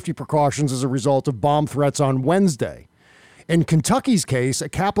take safety precautions as a result of bomb threats on Wednesday. In Kentucky's case, a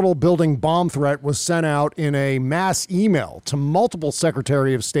Capitol building bomb threat was sent out in a mass email to multiple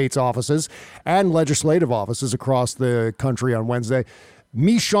Secretary of State's offices and legislative offices across the country on Wednesday.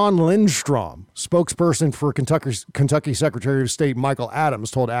 Michonne Lindstrom, spokesperson for Kentucky Secretary of State Michael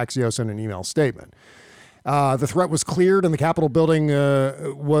Adams, told Axios in an email statement. The threat was cleared and the Capitol building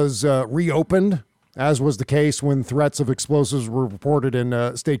was reopened, as was the case when threats of explosives were reported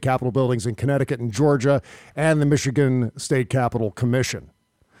in state capitol buildings in Connecticut and Georgia and the Michigan State Capitol Commission.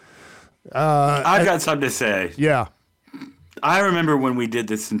 I've got something to say. Yeah. I remember when we did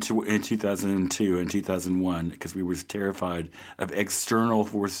this in 2002 and 2001 because we were terrified of external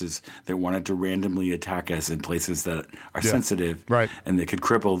forces that wanted to randomly attack us in places that are sensitive and that could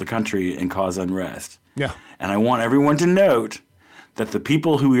cripple the country and cause unrest. Yeah. And I want everyone to note that the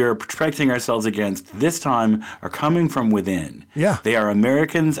people who we are protecting ourselves against this time are coming from within. Yeah. They are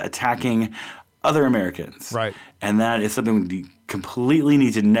Americans attacking other Americans. Right. And that is something we completely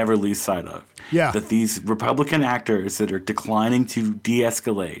need to never lose sight of. Yeah. That these Republican actors that are declining to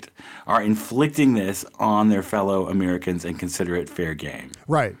de-escalate are inflicting this on their fellow Americans and consider it fair game.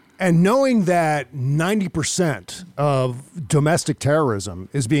 Right. And knowing that 90% of domestic terrorism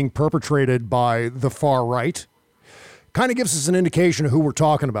is being perpetrated by the far right kind of gives us an indication of who we're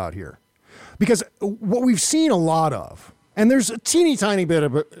talking about here. Because what we've seen a lot of, and there's a teeny tiny bit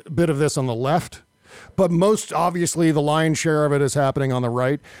of this on the left, but most obviously the lion's share of it is happening on the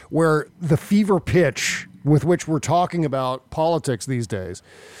right, where the fever pitch with which we're talking about politics these days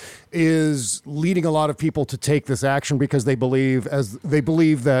is leading a lot of people to take this action because they believe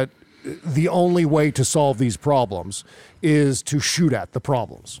that the only way to solve these problems is to shoot at the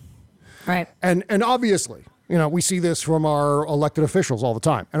problems. Right. And obviously, you know, we see this from our elected officials all the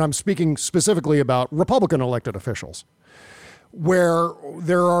time. And I'm speaking specifically about Republican elected officials, where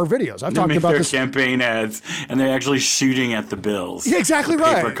there are videos. I've talked about this. Campaign ads, and they're actually shooting at the bills. Yeah, exactly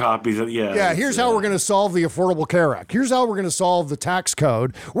right. Paper copies. Yeah, here's how we're going to solve the Affordable Care Act. Here's how we're going to solve the tax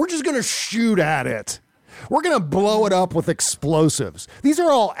code. We're just going to shoot at it. We're going to blow it up with explosives. These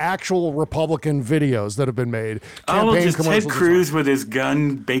are all actual Republican videos that have been made. Just Ted Cruz with his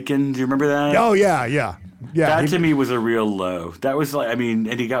gun bacon. Do you remember that? Oh, yeah. Yeah, that to me was a real low. That was like, I mean,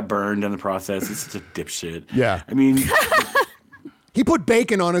 and he got burned in the process. He's such a dipshit. Yeah. I mean, he put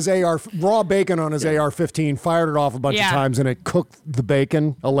bacon on his raw bacon on his AR-15, fired it off a bunch of times, and it cooked the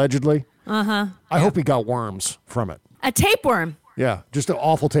bacon, allegedly. Uh-huh. I hope he got worms from it. A tapeworm. Yeah, just an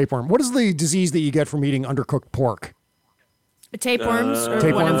awful tapeworm. What is the disease that you get from eating undercooked pork? Tapeworms, or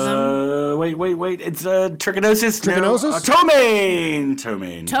one of them. Wait. It's trichinosis. Trichinosis? Ptomaine.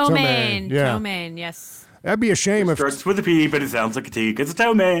 Yeah. Ptomaine, yes. That'd be a shame if... Starts with a P, but it sounds like a T because it's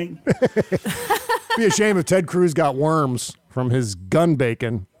ptomaine. It'd be a shame if Ted Cruz got worms from his gun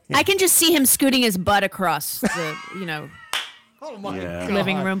bacon. I can just see him scooting his butt across the, oh my God.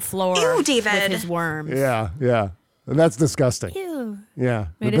 living room floor. Ew, David. With his worms. Yeah. And that's disgusting. Ew. Yeah.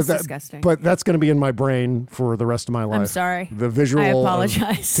 It is disgusting. But that's going to be in my brain for the rest of my life. I'm sorry. The visual I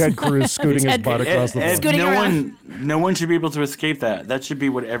apologize. of Ted Cruz scooting his butt across the floor. No one should be able to escape that. That should be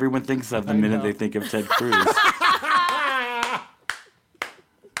what everyone thinks of the minute they think of Ted Cruz.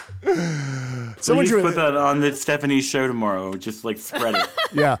 Someone should put that on the Stephanie show tomorrow. Just like spread it.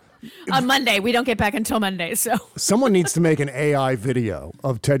 Yeah. On Monday. We don't get back until Monday, so. Someone needs to make an AI video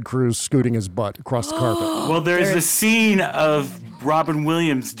of Ted Cruz scooting his butt across the carpet. Well, there's a scene of Robin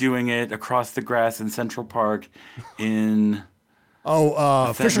Williams doing it across the grass in Central Park in...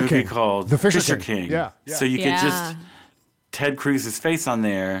 Fisher King. Called The Fisher King. Yeah. So you could just Ted Cruz's face on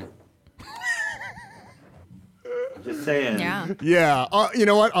there. Just saying. Yeah. You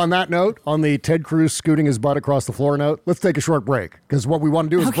know what? On that note, on the Ted Cruz scooting his butt across the floor note, let's take a short break because what we want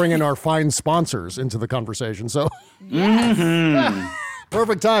to do is bring in our fine sponsors into the conversation. So,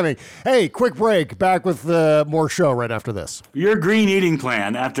 perfect timing. Hey, quick break. Back with more show right after this. Your green eating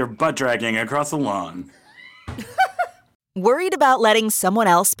plan after butt dragging across the lawn. Worried about letting someone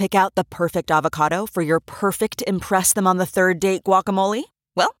else pick out the perfect avocado for your perfect impress them on the third date guacamole?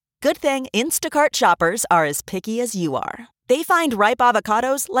 Well, Good thing Instacart shoppers are as picky as you are. They find ripe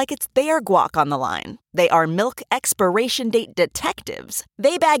avocados like it's their guac on the line. They are milk expiration date detectives.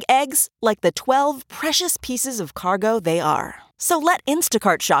 They bag eggs like the 12 precious pieces of cargo they are. So let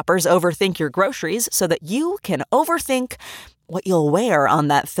Instacart shoppers overthink your groceries so that you can overthink what you'll wear on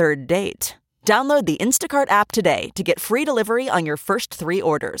that third date. Download the Instacart app today to get free delivery on your first 3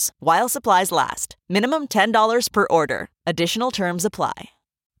 orders, while supplies last. Minimum $10 per order. Additional terms apply.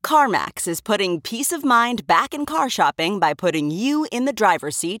 CarMax is putting peace of mind back in car shopping by putting you in the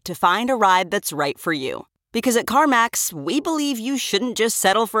driver's seat to find a ride that's right for you. Because at CarMax, we believe you shouldn't just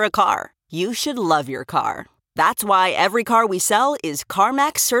settle for a car. You should love your car. That's why every car we sell is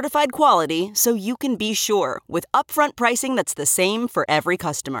CarMax certified quality, so you can be sure with upfront pricing that's the same for every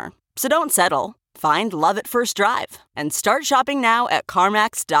customer. So don't settle. Find love at first drive and start shopping now at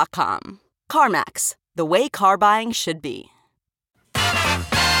CarMax.com. CarMax, the way car buying should be.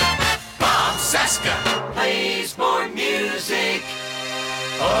 Bob Cesca plays more music.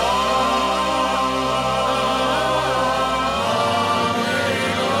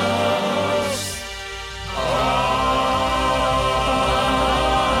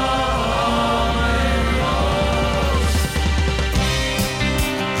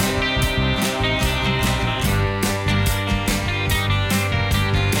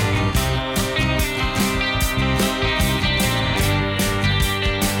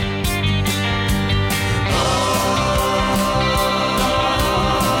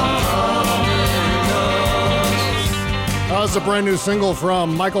 It's a brand new single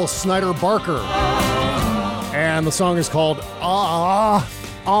from Michael Snyder Barker. And the song is called Ominous.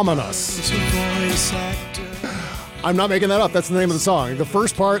 I'm not making that up. That's the name of the song. The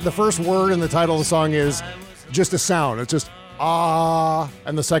first part, the first word in the title of the song is just a sound. It's just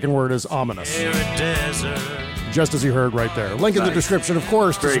and the second word is ominous. Just as you heard right there. Link in the description, of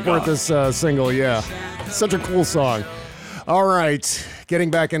course, to support this single. Yeah. Such a cool song. All right. Getting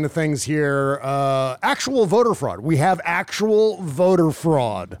back into things here. Actual voter fraud. We have actual voter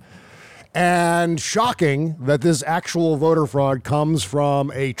fraud. And shocking that this actual voter fraud comes from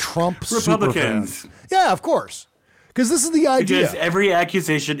a Trump Republicans. superfan. Yeah, of course. Because this is the idea. Because every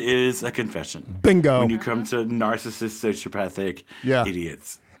accusation is a confession. Bingo. When you come to narcissist, sociopathic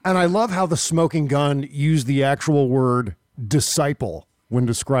idiots. And I love how the Smoking Gun used the actual word disciple when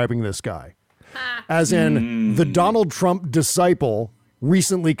describing this guy. As in, the Donald Trump disciple,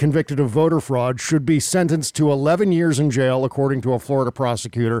 recently convicted of voter fraud, should be sentenced to 11 years in jail, according to a Florida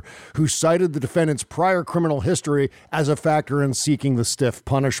prosecutor who cited the defendant's prior criminal history as a factor in seeking the stiff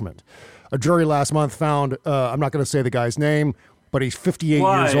punishment. A jury last month found, I'm not going to say the guy's name, but he's 58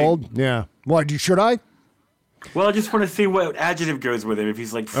 years old. Yeah. Why? Should I? Well, I just want to see what adjective goes with him. If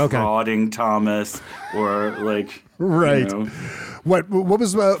he's like frauding Thomas or like, right. You know. What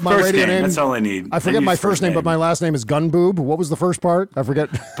was my first radio name? That's all I need. I forget my first name, but my last name is Gunboob. What was the first part? I forget.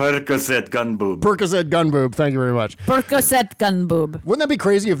 Percocet Gunboob. Percocet Gunboob. Thank you very much. Percocet Gunboob. Wouldn't that be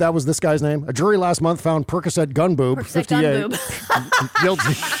crazy if that was this guy's name? A jury last month found Percocet Gunboob,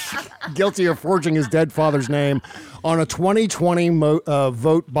 58, guilty of forging his dead father's name on a 2020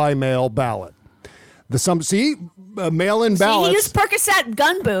 vote by mail ballot. Mail-in ballots. He used Percocet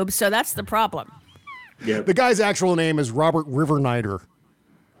Gunboob, so that's the problem. Yep. The guy's actual name is Robert Rivernider.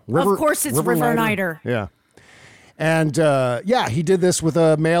 Of course it's Rivernider. Yeah. And, he did this with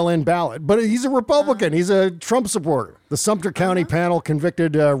a mail-in ballot. But he's a Republican. He's a Trump supporter. The Sumter County panel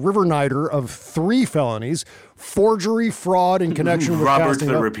convicted Rivernider of 3 felonies: forgery, fraud in connection with Robert casting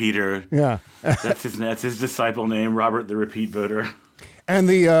the up. Repeater. Yeah. That's his disciple name, Robert the Repeat Voter. And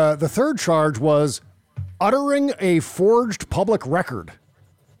the third charge was uttering a forged public record.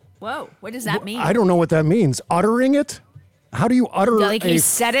 Whoa, what does that mean? I don't know what that means. Uttering it? How do you utter like you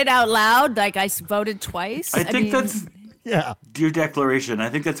said it out loud, like I voted twice? I think that's your declaration.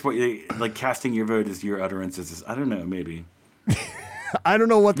 I think that's what like casting your vote is your utterances. I don't know, maybe. I don't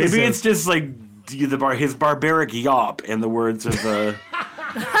know what this maybe is. It's just like his barbaric yawp in the words of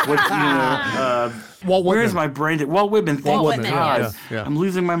Walt Whitman. Where's my brain? Walt Whitman. Thank Walt you, Whitman, God. yeah. I'm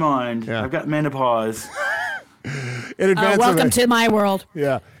losing my mind. Yeah. I've got menopause. In advance welcome to my world.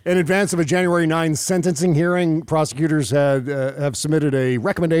 Yeah. In advance of a January 9 sentencing hearing, prosecutors have submitted a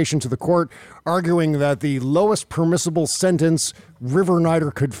recommendation to the court arguing that the lowest permissible sentence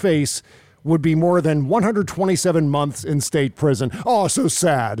Rivernider could face would be more than 127 months in state prison. Oh, so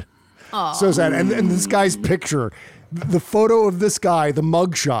sad. Aww. So sad. And this guy's picture, the photo of this guy, the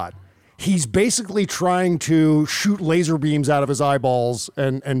mugshot, he's basically trying to shoot laser beams out of his eyeballs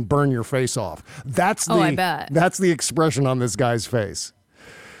and burn your face off. I bet. That's the expression on this guy's face.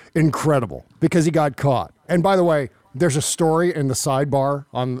 Incredible, because he got caught. And by the way, There's a story in the sidebar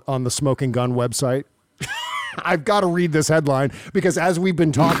on the Smoking Gun website. I've got to read this headline because as we've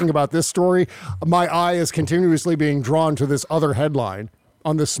been talking about this story, my eye is continuously being drawn to this other headline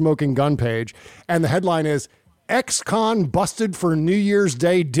on the Smoking Gun page. And the headline is, ex-con busted for New Year's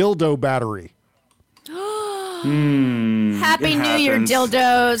Day dildo battery. Happy New Year,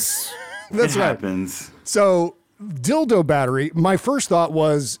 dildos. That's right. Happens. So, dildo battery. My first thought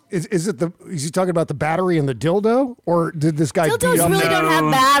was, is he talking about the battery in the dildo, or did this guy? Dildos really don't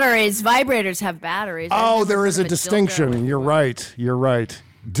have batteries. Vibrators have batteries. Oh, there is a distinction. You're right.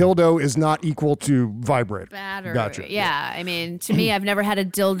 Dildo is not equal to vibrator. Battery. Gotcha. Yeah. I mean, to me, I've never had a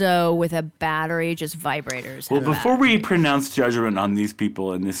dildo with a battery, just vibrators. Well, before we pronounce judgment on these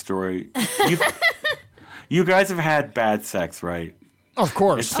people in this story, you guys have had bad sex, right? Of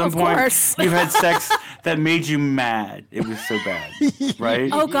course. At some point, you've had sex that made you mad. It was so bad,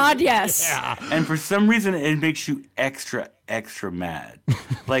 right? Oh, God, yes. Yeah. And for some reason, it makes you extra mad.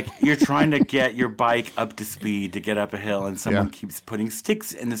 Like you're trying to get your bike up to speed to get up a hill, and someone keeps putting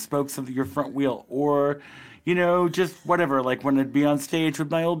sticks in the spokes of your front wheel, or just whatever. Like when I'd be on stage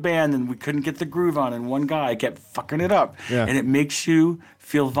with my old band and we couldn't get the groove on, and one guy kept fucking it up, and it makes you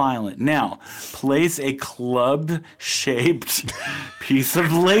feel violent. Now, place a club-shaped piece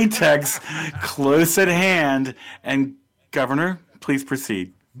of latex close at hand, and Governor, please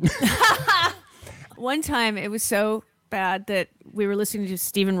proceed. One time, it was so bad that we were listening to a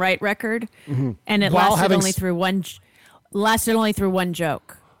Stephen Wright record, and it While lasted having only through one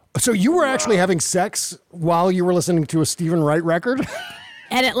joke. So you were actually having sex while you were listening to a Stephen Wright record?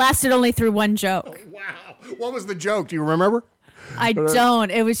 And it lasted only through one joke. Wow. What was the joke? Do you remember? I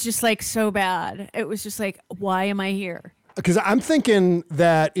don't. It was just like so bad. It was just like, why am I here? Because I'm thinking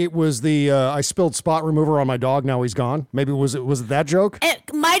that it was the I spilled spot remover on my dog, now he's gone. Maybe was it that joke?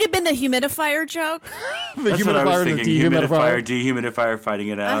 It might have been the humidifier joke. That's what I was thinking. Humidifier, fighting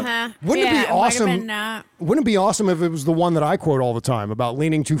it out. Wouldn't it be awesome? Wouldn't it be awesome if it was the one that I quote all the time about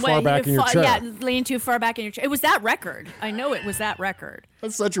leaning too far back in your chair? Yeah, leaning too far back in your chair. It was that record. I know it was that record.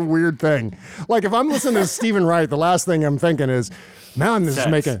 That's such a weird thing. Like if I'm listening to Stephen Wright, the last thing I'm thinking is, man, this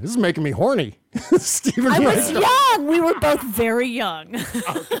is making me horny. Stephen Wright. I was young. We were both very young.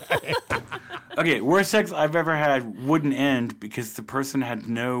 Okay, worst sex I've ever had wouldn't end because the person had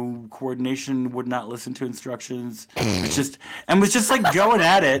no coordination, would not listen to instructions, was just like going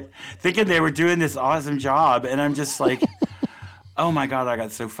at it, thinking they were doing this awesome job, and I'm just like, oh my God, I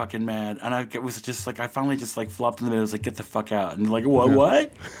got so fucking mad, and I finally just like flopped in the middle, I was like, get the fuck out, and like,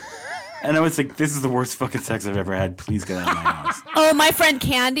 what? And I was like, this is the worst fucking sex I've ever had. Please get out of my house. Oh, my friend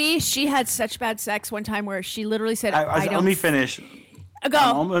Candy, she had such bad sex one time where she literally said, let me finish. Go.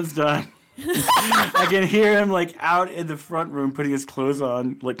 I'm almost done. I can hear him like out in the front room putting his clothes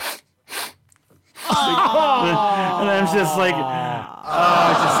on, like, and I'm just like,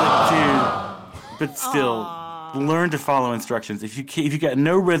 dude. But still, learn to follow instructions. If you got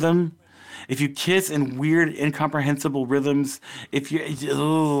no rhythm, if you kiss in weird, incomprehensible rhythms, if you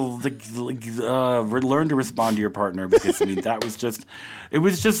learn to respond to your partner, because I mean it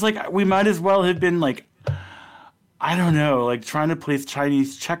was just like we might as well have been like, I don't know, like trying to play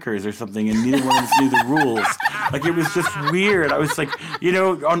Chinese checkers or something, and neither one of us knew the rules. Like it was just weird. I was like,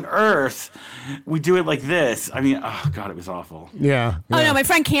 on Earth, we do it like this. I mean, oh God, it was awful. Yeah. Oh no, my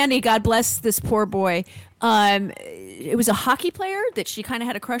friend Candy, God bless this poor boy. It was a hockey player that she kind of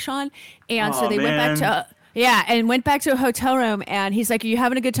had a crush on, and so they went back to a hotel room, and he's like, "Are you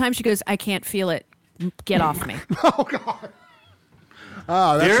having a good time?" She goes, "I can't feel it. Get off me." Oh God.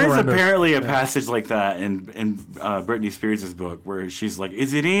 Oh, that's there is horrendous. Apparently a passage like that in Britney Spears' book where she's like,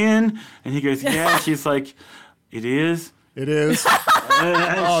 "Is it in?" And he goes, "Yeah." She's like, "It is." It is.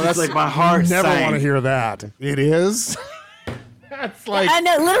 That's like my heart. Never sank. want to hear that. It is. That's like. And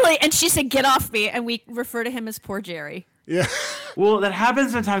literally, and she said, "Get off me," and we refer to him as poor Jerry. Yeah. Well, that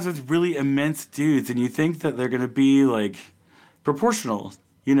happens sometimes with really immense dudes, and you think that they're going to be like proportional,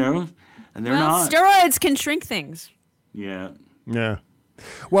 and they're not. Steroids can shrink things. Yeah. Yeah.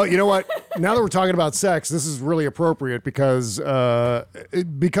 Well, you know what? Now that we're talking about sex, this is really appropriate because I'm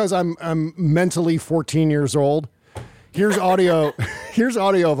mentally 14 years old. Here's audio. Here's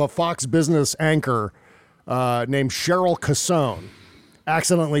audio of a Fox Business anchor named Cheryl Cassone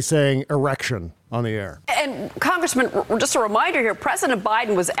accidentally saying erection on the air. And Congressman, just a reminder here, President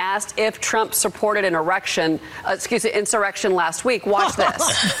Biden was asked if Trump supported an insurrection last week. Watch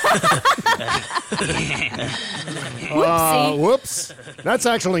this. Whoops. That's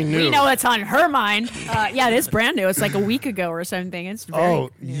actually new. We know it's on her mind. Yeah, it is brand new. It's like a week ago or something. It's very new.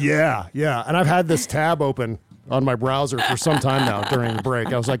 Yeah. And I've had this tab open on my browser for some time now during the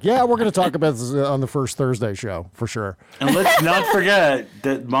break. I was like, yeah, we're going to talk about this on the first Thursday show for sure. And let's not forget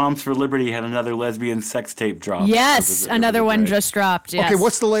that Moms for Liberty had another lesbian sex tape drop. Yes, another one just dropped. Yes. Okay,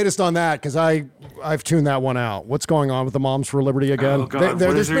 what's the latest on that? Because I've tuned that one out. What's going on with the Moms for Liberty again? Oh, God,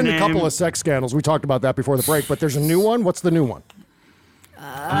 there's been a couple of sex scandals. We talked about that before the break, but there's a new one. What's the new one?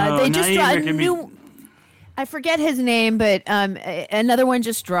 They just dropped a new... I forget his name, but another one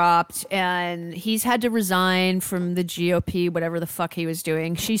just dropped, and he's had to resign from the GOP, whatever the fuck he was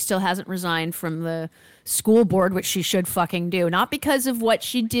doing. She still hasn't resigned from the school board, which she should fucking do. Not because of what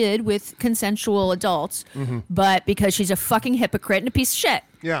she did with consensual adults, but because she's a fucking hypocrite and a piece of shit.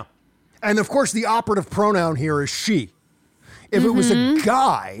 Yeah. And, of course, the operative pronoun here is she. If it was a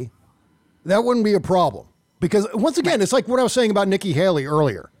guy, that wouldn't be a problem. Because, once again, it's like what I was saying about Nikki Haley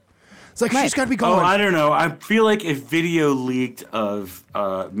earlier. It's like she's got to be going. Oh, I don't know. I feel like if video leaked of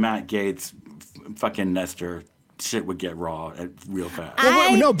Matt Gaetz fucking Nestor, shit would get raw real fast.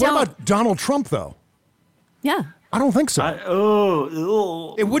 What about Donald Trump, though? Yeah. I don't think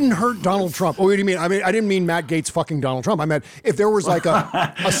so. It wouldn't hurt Donald Trump. Oh, what do you mean? I didn't mean Matt Gaetz fucking Donald Trump. I meant if there was like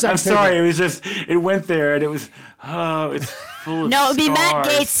a sex I'm sorry. It was just, it went there and it was, it's full of No, it would be Matt stars.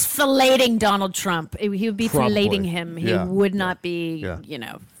 Gaetz filleting Donald Trump. He would be filleting him. He would not be,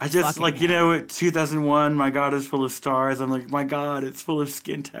 I just, like, 2001, my God is full of stars. I'm like, my God, it's full of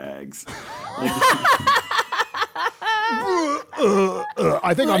skin tags.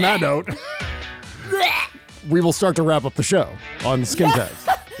 I think on that note, we will start to wrap up the show on skin tags.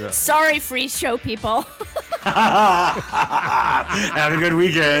 Yeah. Sorry, free show people. Have a good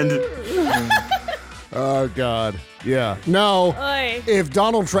weekend. Oh, God. Yeah. No, if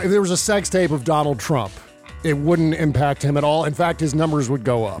Donald Trump, if there was a sex tape of Donald Trump, it wouldn't impact him at all. In fact, his numbers would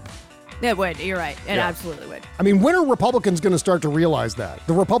go up. It would. You're right. It absolutely would. I mean, when are Republicans going to start to realize that?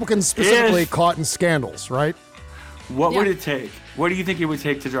 The Republicans specifically caught in scandals, right? What would it take? What do you think it would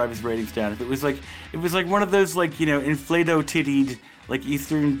take to drive his ratings down? If it was like one of those, like, inflato-tittied, like,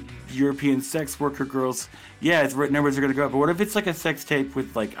 Eastern European sex worker girls, his numbers are going to go up. But what if it's like a sex tape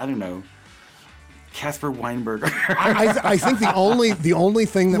with, like, I don't know, Casper Weinberger? I think the only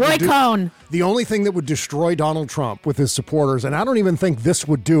thing that Roy Cohn. The only thing that would destroy Donald Trump with his supporters, and I don't even think this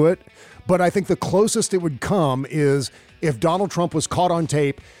would do it, but I think the closest it would come is if Donald Trump was caught on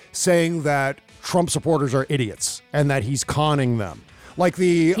tape saying that Trump supporters are idiots and that he's conning them. Like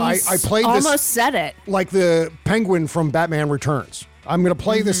I played almost this, said it. Like the penguin from Batman Returns. I'm going to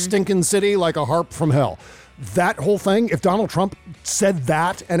play this stinking city like a harp from hell. That whole thing, if Donald Trump said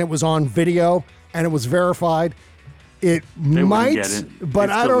that and it was on video and it was verified, they might, get it. But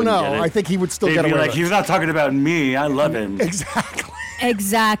I don't know. I think he would still They'd get away be like, with it. he's not talking about me. I love him.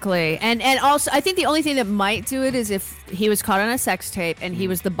 Exactly. And also, I think the only thing that might do it is if he was caught on a sex tape and he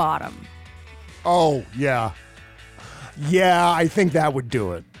was the bottom. Oh, yeah. Yeah, I think that would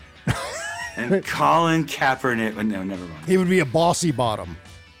do it. And Colin Kaepernick. No, never mind. He would be a bossy bottom.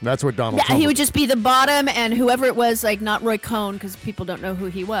 That's what Donald Trump He would just be the bottom, and whoever it was, like, not Roy Cohn, because people don't know who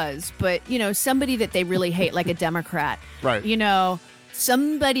he was, but, somebody that they really hate, like a Democrat. Right.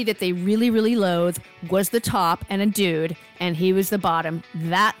 Somebody that they really, really loathe was the top and a dude, and he was the bottom.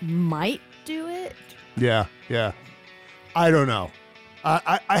 That might do it. Yeah. I don't know.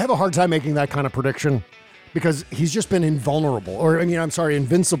 I have a hard time making that kind of prediction because he's just been invincible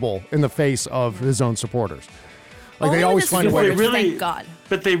in the face of his own supporters. Like, they always find a way. Thank God.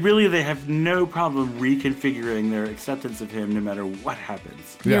 But they have no problem reconfiguring their acceptance of him no matter what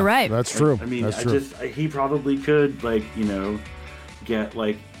happens. Yeah, you're right. That's true. I mean, that's true. He probably could, like, get,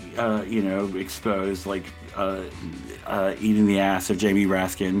 like, exposed, like, eating the ass of Jamie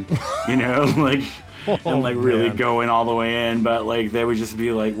Raskin, like, and, like, really going all the way in. But, like, they would just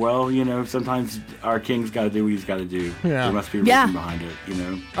be like, well, sometimes our king's got to do what he's got to do. Yeah. There must be a reason behind it,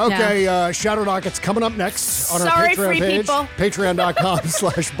 Okay, Shadow Docket's coming up next on our Patreon page. People.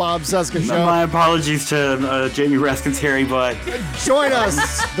 Patreon.com/Bob Cesca Show. My apologies to Jamie Raskin's hairy butt. Join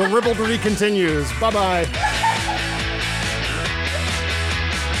us. The ribaldry continues. Bye-bye.